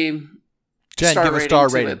a Jen, star give a rating star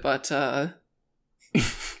to rating. it, but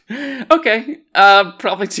Okay,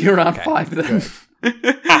 probably to around 5 then.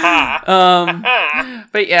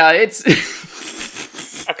 But yeah, it's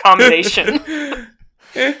accommodation.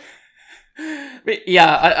 But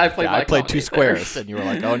yeah, I played. Yeah, I played 2 squares, and you were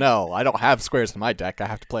like, "Oh no, I don't have squares in my deck. I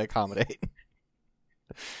have to play accommodate."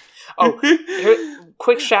 Oh,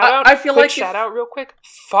 quick shout out! I feel like shout out real quick.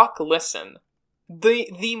 Fuck, listen,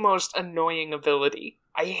 the most annoying ability.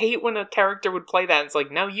 I hate when a character would play that. And it's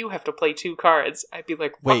like, now you have to play 2 cards. I'd be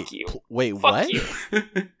like, fuck you. Wait, fuck what? You.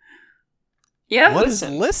 Yeah, what is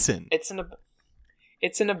listen? It's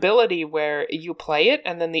an ability where you play it,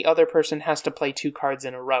 and then the other person has to play 2 cards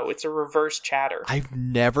in a row. It's a reverse chatter. I've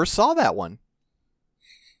never saw that one.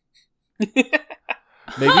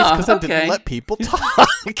 Maybe it's because I didn't let people talk.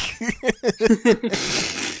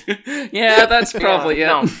 Yeah, that's probably it.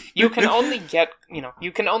 No, you can only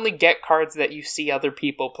get cards that you see other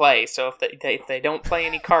people play. So if they don't play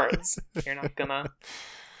any cards, you're not gonna.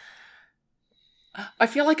 I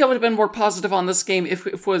feel like I would have been more positive on this game if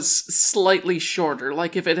it was slightly shorter,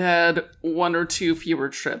 like if it had 1 or 2 fewer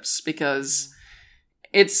trips, because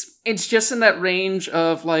it's just in that range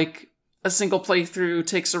of like a single playthrough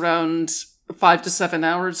takes around 5 to 7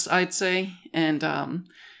 hours, I'd say, and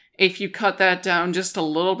if you cut that down just a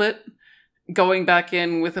little bit, going back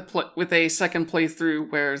in with a second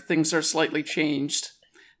playthrough where things are slightly changed,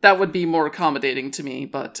 that would be more accommodating to me,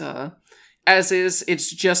 but as is,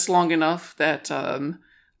 it's just long enough that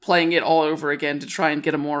playing it all over again to try and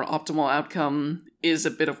get a more optimal outcome is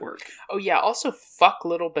a bit of work. Oh yeah, also fuck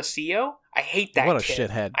little Basio. I hate that What a kid.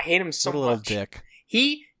 shithead. I hate him so what a little much. dick.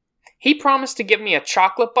 He promised to give me a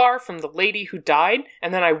chocolate bar from the lady who died,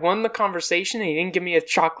 and then I won the conversation and he didn't give me a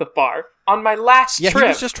chocolate bar. On my last trip. Yeah, he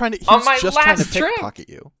was just trying to pickpocket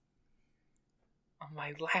you. On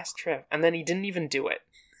my last trip. And then he didn't even do it.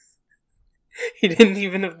 He didn't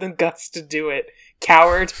even have the guts to do it.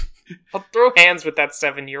 Coward. I'll throw hands with that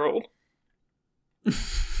 7-year-old.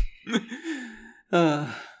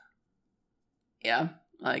 Yeah,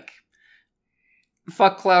 like,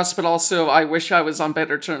 fuck Klaus, but also I wish I was on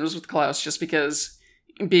better terms with Klaus, just because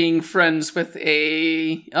being friends with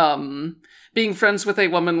a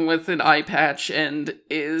woman with an eye patch and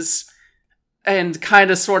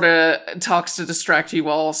kind of sort of talks to distract you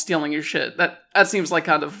while stealing your shit. That seems like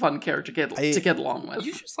kind of a fun character to get along with.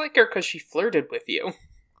 You just like her because she flirted with you.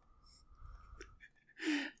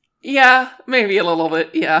 Yeah, maybe a little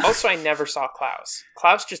bit, yeah. Also, I never saw Klaus.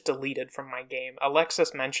 Klaus just deleted from my game.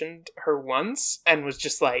 Alexis mentioned her once and was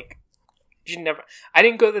just like, I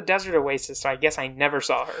didn't go to the Desert Oasis, so I guess I never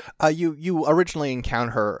saw her. You originally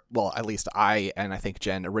encountered her, well, at least I, and I think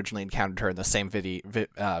Jen originally encountered her in the same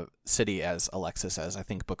city as Alexis, as I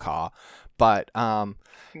think Baka. But,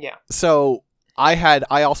 yeah. So,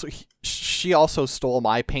 she also stole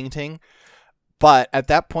my painting, but at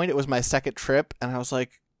that point it was my second trip, and I was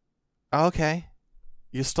like, okay,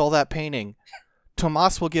 you stole that painting.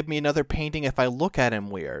 Tomas will give me another painting if I look at him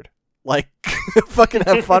weird. Like, fucking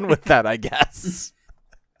have fun with that, I guess.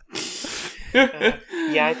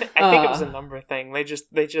 Yeah, I think it was a number thing. They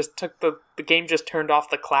just took the game just turned off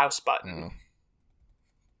the Klaus button.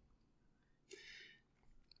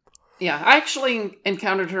 Yeah, I actually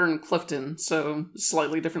encountered her in Clifton, so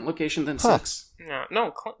slightly different location than 6.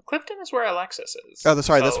 No, Clifton is where Alexis is. Oh,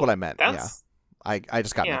 sorry, that's what I meant. Yeah, I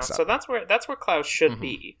just got mixed up. So that's where Klaus should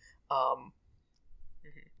be.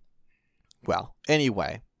 Well,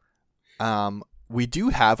 anyway, we do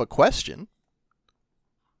have a question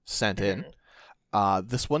sent in.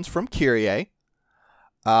 This one's from Kyrie.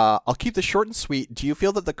 I'll keep this short and sweet. Do you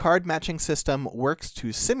feel that the card matching system works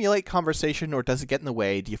to simulate conversation, or does it get in the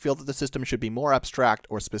way? Do you feel that the system should be more abstract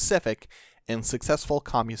or specific in successful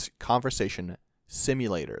conversation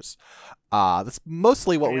simulators? That's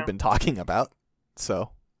mostly what we've been talking about.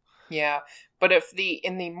 So, yeah, but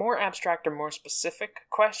in the more abstract or more specific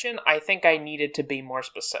question, I think I needed to be more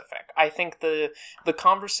specific. I think the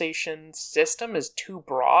conversation system is too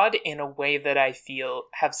broad in a way that I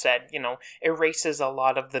have said, erases a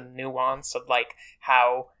lot of the nuance of like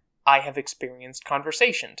how I have experienced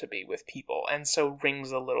conversation to be with people, and so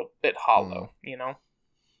rings a little bit hollow,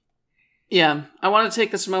 Yeah, I want to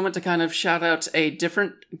take this moment to kind of shout out a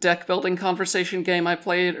different deck building conversation game I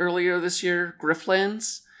played earlier this year,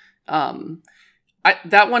 Griftlands.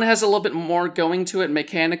 That one has a little bit more going to it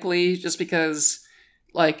mechanically, just because,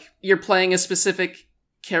 like, you're playing a specific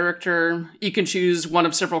character. You can choose one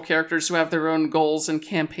of several characters who have their own goals and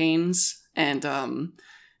campaigns, and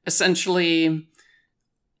essentially,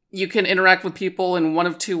 you can interact with people in one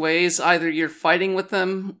of 2 ways. Either you're fighting with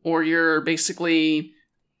them, or you're basically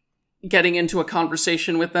getting into a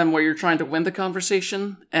conversation with them where you're trying to win the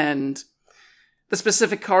conversation, and the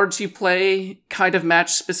specific cards you play kind of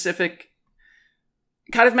match specific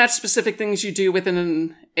things you do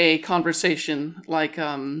within a conversation. Like,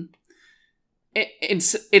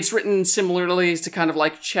 it's written similarly to kind of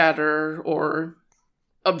like chatter or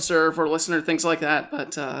observe or listen or things like that,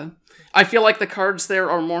 but I feel like the cards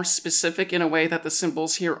there are more specific in a way that the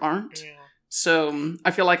symbols here aren't. Yeah. So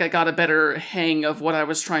I feel like I got a better hang of what I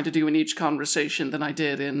was trying to do in each conversation than I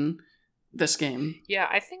did in this game. Yeah,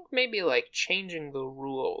 I think maybe like changing the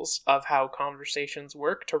rules of how conversations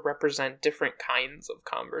work to represent different kinds of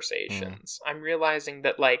conversations. I'm realizing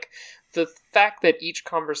that like the fact that each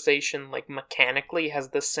conversation like mechanically has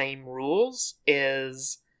the same rules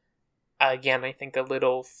is, again, I think a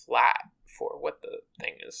little flat for what the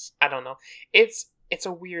thing is. I don't know. It's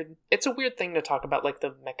a weird thing to talk about, like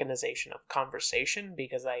the mechanization of conversation,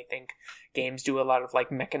 because I think games do a lot of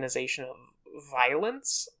like mechanization of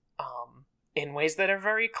violence in ways that are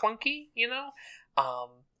very clunky, you know?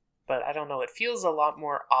 But I don't know, it feels a lot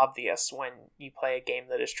more obvious when you play a game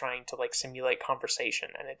that is trying to like simulate conversation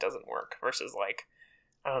and it doesn't work, versus like,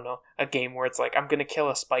 I don't know, a game where it's like, I'm gonna kill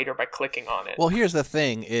a spider by clicking on it. Well, here's the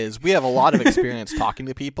thing, is we have a lot of experience talking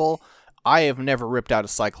to people. I have never ripped out a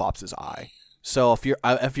Cyclops' eye. So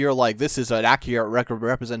if you're like, this is an accurate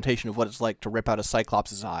representation of what it's like to rip out a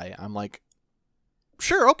Cyclops' eye, I'm like,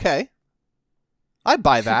 sure, okay. I'd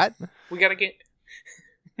buy that. We gotta get...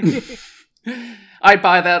 I'd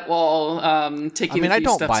buy that while taking a few I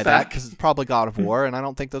don't steps buy back. that because it's probably God of War, and I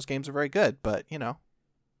don't think those games are very good, but, you know.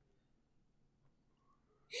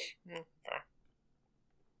 Okay.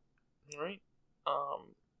 Alright.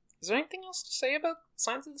 Is there anything else to say about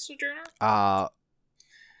Signs of the Sojourner?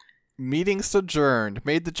 Meeting adjourned.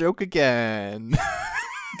 Made the joke again.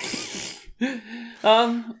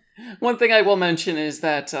 One thing I will mention is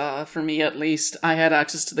that, for me at least, I had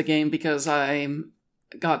access to the game because I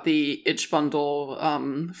got the itch bundle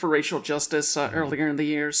for Racial Justice earlier in the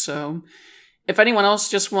year, so if anyone else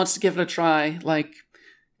just wants to give it a try, like,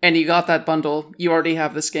 and you got that bundle, you already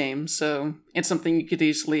have this game, so it's something you could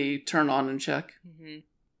easily turn on and check. Mm-hmm.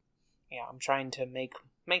 Yeah, I'm trying to make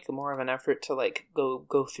more of an effort to like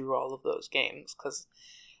go through all of those games, because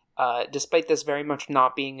despite this very much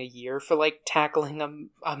not being a year for like tackling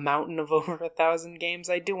a mountain of over 1,000 games,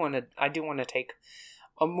 I do want to take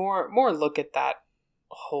a more look at that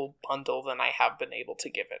whole bundle than I have been able to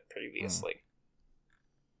give it previously.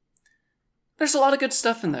 There's a lot of good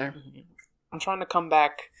stuff in there. Mm-hmm. I'm trying to come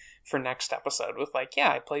back for next episode with like,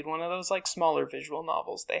 yeah, I played one of those like smaller visual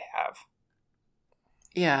novels they have.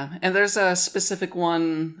 Yeah, and there's a specific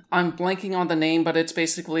one, I'm blanking on the name, but it's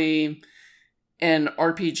basically an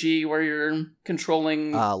RPG where you're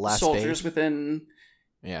controlling soldiers within...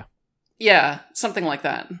 Yeah. Yeah, something like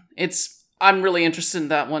that. I'm really interested in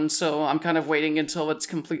that one, so I'm kind of waiting until it's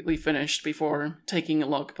completely finished before taking a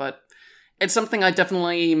look, but it's something I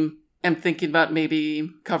definitely am thinking about maybe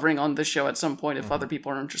covering on this show at some point if other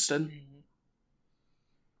people are interested. Mm-hmm.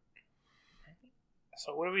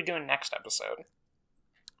 So what are we doing next episode?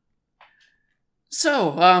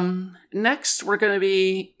 So, next we're going to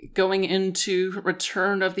be going into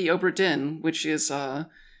Return of the Obra Dinn, which is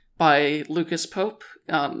by Lucas Pope,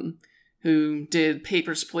 who did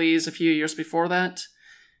Papers, Please a few years before that.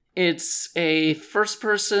 It's a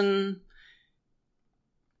first-person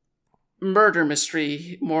murder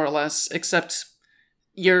mystery, more or less, except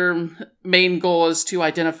your main goal is to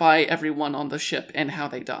identify everyone on the ship and how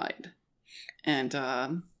they died. And,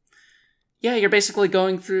 yeah, you're basically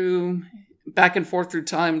going through... back and forth through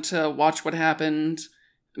time to watch what happened,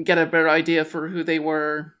 get a better idea for who they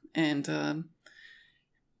were, and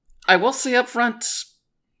I will say up front,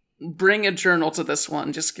 bring a journal to this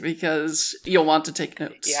one, just because you'll want to take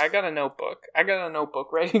notes. Yeah, I got a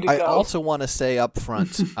notebook ready to go. I also want to say up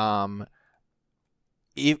front,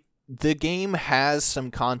 if the game has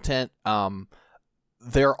some content,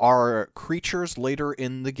 there are creatures later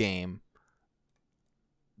in the game,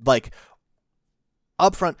 like,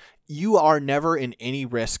 up front, you are never in any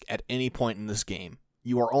risk at any point in this game.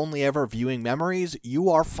 You are only ever viewing memories. You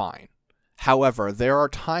are fine. However, there are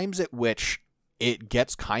times at which it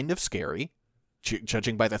gets kind of scary,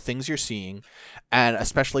 judging by the things you're seeing, and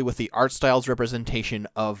especially with the art style's representation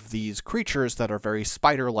of these creatures that are very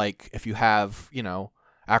spider-like. If you have,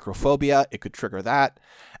 acrophobia, it could trigger that.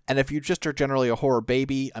 And if you just are generally a horror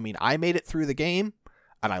baby, I mean, I made it through the game,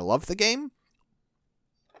 and I love the game,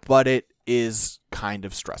 but it is kind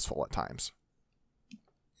of stressful at times.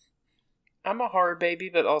 I'm a horror baby,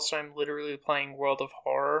 but also I'm literally playing World of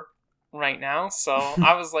Horror right now, so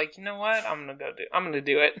I was like, you know what? I'm gonna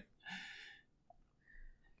do it.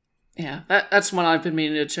 Yeah, that's one I've been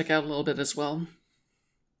meaning to check out a little bit as well.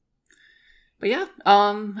 But yeah,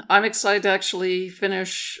 I'm excited to actually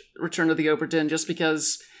finish Return of the Obra Dinn, just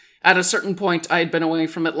because at a certain point I had been away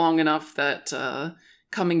from it long enough that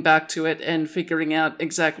coming back to it and figuring out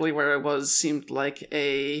exactly where I was seemed like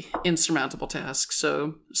a insurmountable task.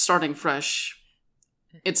 So starting fresh,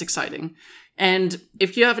 it's exciting. And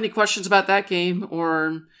if you have any questions about that game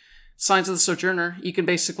or Signs of the Sojourner, you can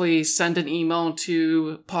basically send an email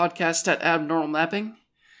to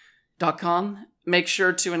podcast@abnormalmapping.com. Make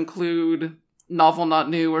sure to include novel not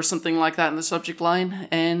new or something like that in the subject line,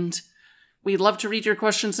 and we'd love to read your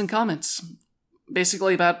questions and comments.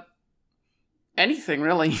 Basically about anything,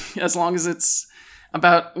 really, as long as it's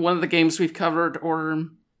about one of the games we've covered or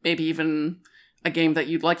maybe even a game that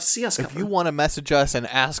you'd like to see us cover. If you want to message us and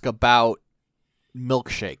ask about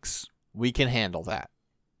milkshakes, we can handle that.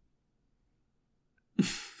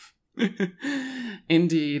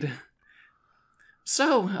 Indeed.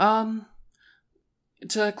 So,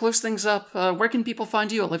 to close things up, where can people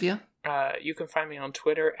find you, Olivia? You can find me on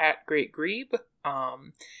Twitter @GreatGrebe,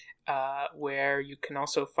 where you can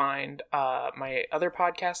also find my other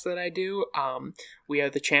podcast that I do. We Are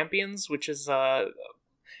the Champions, which is a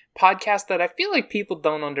podcast that I feel like people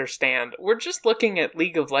don't understand. We're just looking at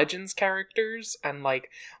League of Legends characters and like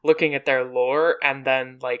looking at their lore and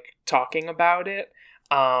then like talking about it.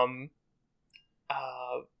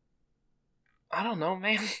 I don't know,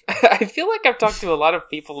 man. I feel like I've talked to a lot of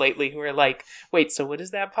people lately who are like, wait, so what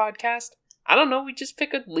is that podcast? I don't know, we just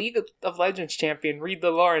pick a League of Legends champion, read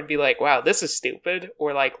the lore, and be like, wow, this is stupid.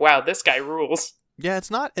 Or like, wow, this guy rules. Yeah, it's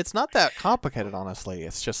not that complicated, honestly.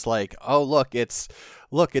 It's just like, oh, look, it's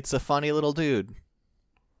a funny little dude.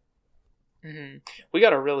 Mm-hmm. We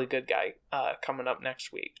got a really good guy coming up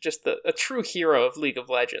next week. Just a true hero of League of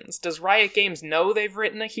Legends. Does Riot Games know they've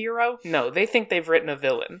written a hero? No, they think they've written a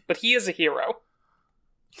villain. But he is a hero.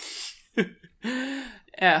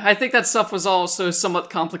 Yeah, I think that stuff was also somewhat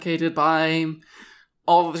complicated by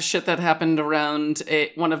all of the shit that happened around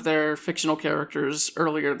one of their fictional characters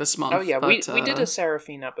earlier this month. Oh yeah, we did a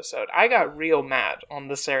Seraphine episode. I got real mad on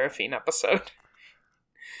the Seraphine episode.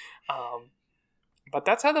 But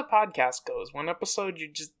that's how the podcast goes. One episode you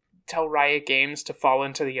just tell Riot Games to fall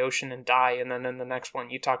into the ocean and die, and then in the next one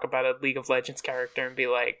you talk about a League of Legends character and be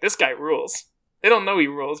like, this guy rules. They don't know he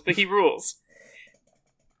rules, but he rules.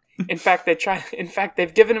 In fact,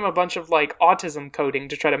 they've given him a bunch of like autism coding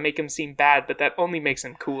to try to make him seem bad, but that only makes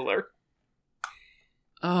him cooler.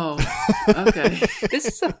 Oh, okay. This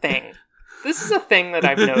is a thing. This is a thing that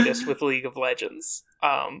I've noticed with League of Legends.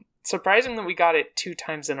 Surprising that we got it 2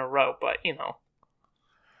 times in a row, but you know.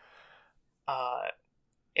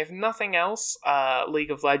 If nothing else,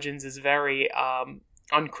 League of Legends is very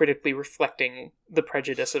uncritically reflecting the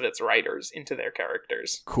prejudice of its writers into their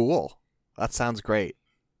characters. Cool. That sounds great.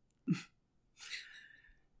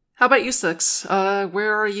 How about you, Six?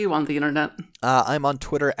 Where are you on the internet? I'm on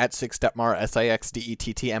Twitter @SixDetmar,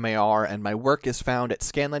 SIXDETTMAR, and my work is found at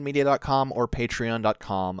scanlinemedia.com or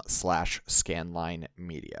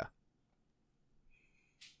patreon.com/scanlinemedia.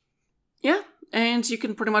 Yeah, and you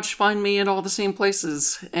can pretty much find me in all the same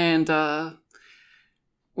places. And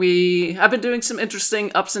we have been doing some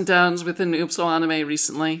interesting ups and downs within Oopso Anime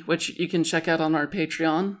recently, which you can check out on our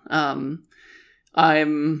Patreon.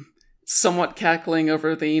 I'm somewhat cackling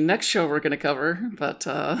over the next show we're going to cover, but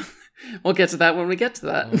we'll get to that when we get to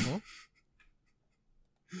that. Mm-hmm.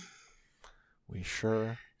 We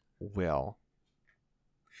sure will.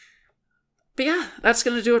 But yeah, that's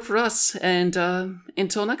going to do it for us. And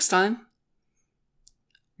until next time.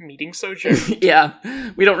 Meeting Sojourner. Yeah,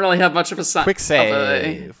 we don't really have much of a sign. Quick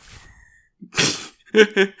save.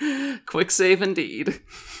 Quick save indeed.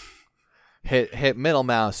 Hit middle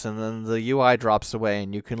mouse and then the UI drops away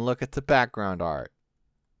and you can look at the background art.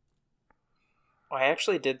 Well, I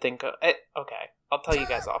actually did think... okay, I'll tell you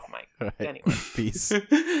guys off mic. Right. Anyway. Peace.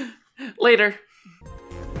 Later.